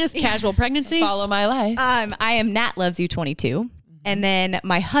 Casual fitness, casual pregnancy. Follow my life. I am Nat Loves You 22. And then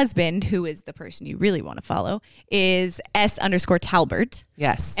my husband, who is the person you really want to follow, is S_Talbert.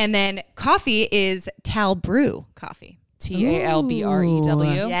 Yes. And then coffee is Talbrew Coffee.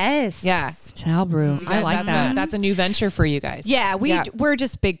 TALBREW. Yes. Yeah. Talbrew. So I like that. That's a new venture for you guys. Yeah, we're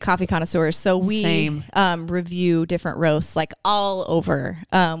just big coffee connoisseurs, so we review different roasts like all over.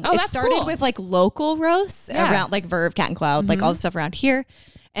 It started with like local roasts around like Verve, Cat and Cloud, like all the stuff around here,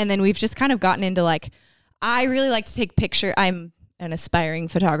 and then we've just kind of gotten into like, I really like to take pictures. I'm an aspiring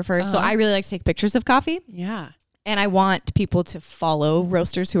photographer, so I really like to take pictures of coffee. Yeah. And I want people to follow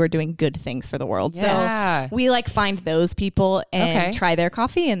roasters who are doing good things for the world. Yeah. So we like find those people and try their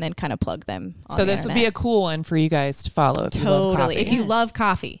coffee and then kind of plug them on So the this would be a cool one for you guys to follow if you love coffee. If you love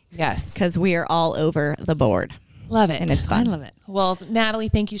coffee. Yes. Because we are all over the board. Love it. And it's fun. I love it. Well, Natalie,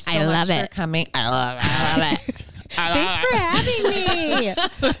 thank you so much for coming. I love it. Thanks for having me.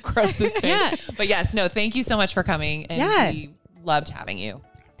 Grossest face. Yeah. But yes, no, thank you so much for coming. And we loved having you.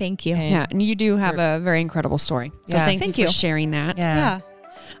 Thank you. And you do have a very incredible story. So thank you for sharing that. Yeah.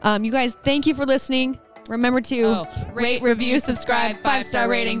 You guys, thank you for listening. Remember to rate, review, subscribe, 5-star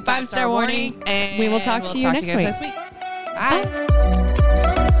rating, 5-star warning. And we will talk to you next week. Bye.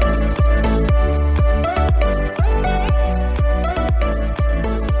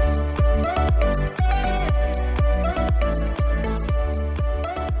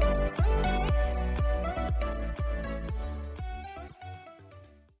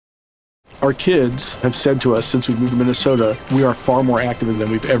 Our kids have said to us since we moved to Minnesota, we are far more active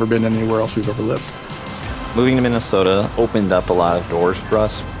than we've ever been anywhere else we've ever lived. Moving to Minnesota opened up a lot of doors for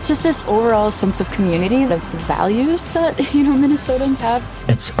us. Just this overall sense of community, of values that, Minnesotans have.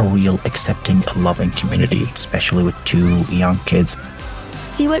 It's a real accepting, loving community, especially with 2 young kids.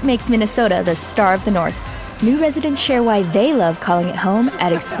 See what makes Minnesota the star of the North. New residents share why they love calling it home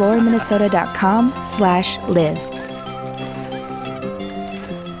at exploreminnesota.com/live.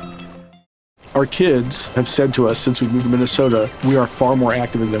 Our kids have said to us since we moved to Minnesota, we are far more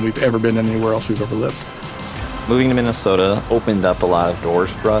active than we've ever been anywhere else we've ever lived. Moving to Minnesota opened up a lot of doors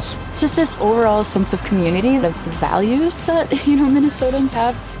for us. Just this overall sense of community, of values that, Minnesotans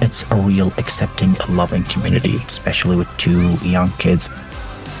have. It's a real accepting, loving community, especially with 2 young kids.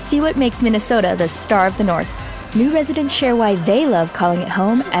 See what makes Minnesota the star of the North. New residents share why they love calling it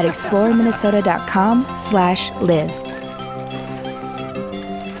home at exploreminnesota.com/live.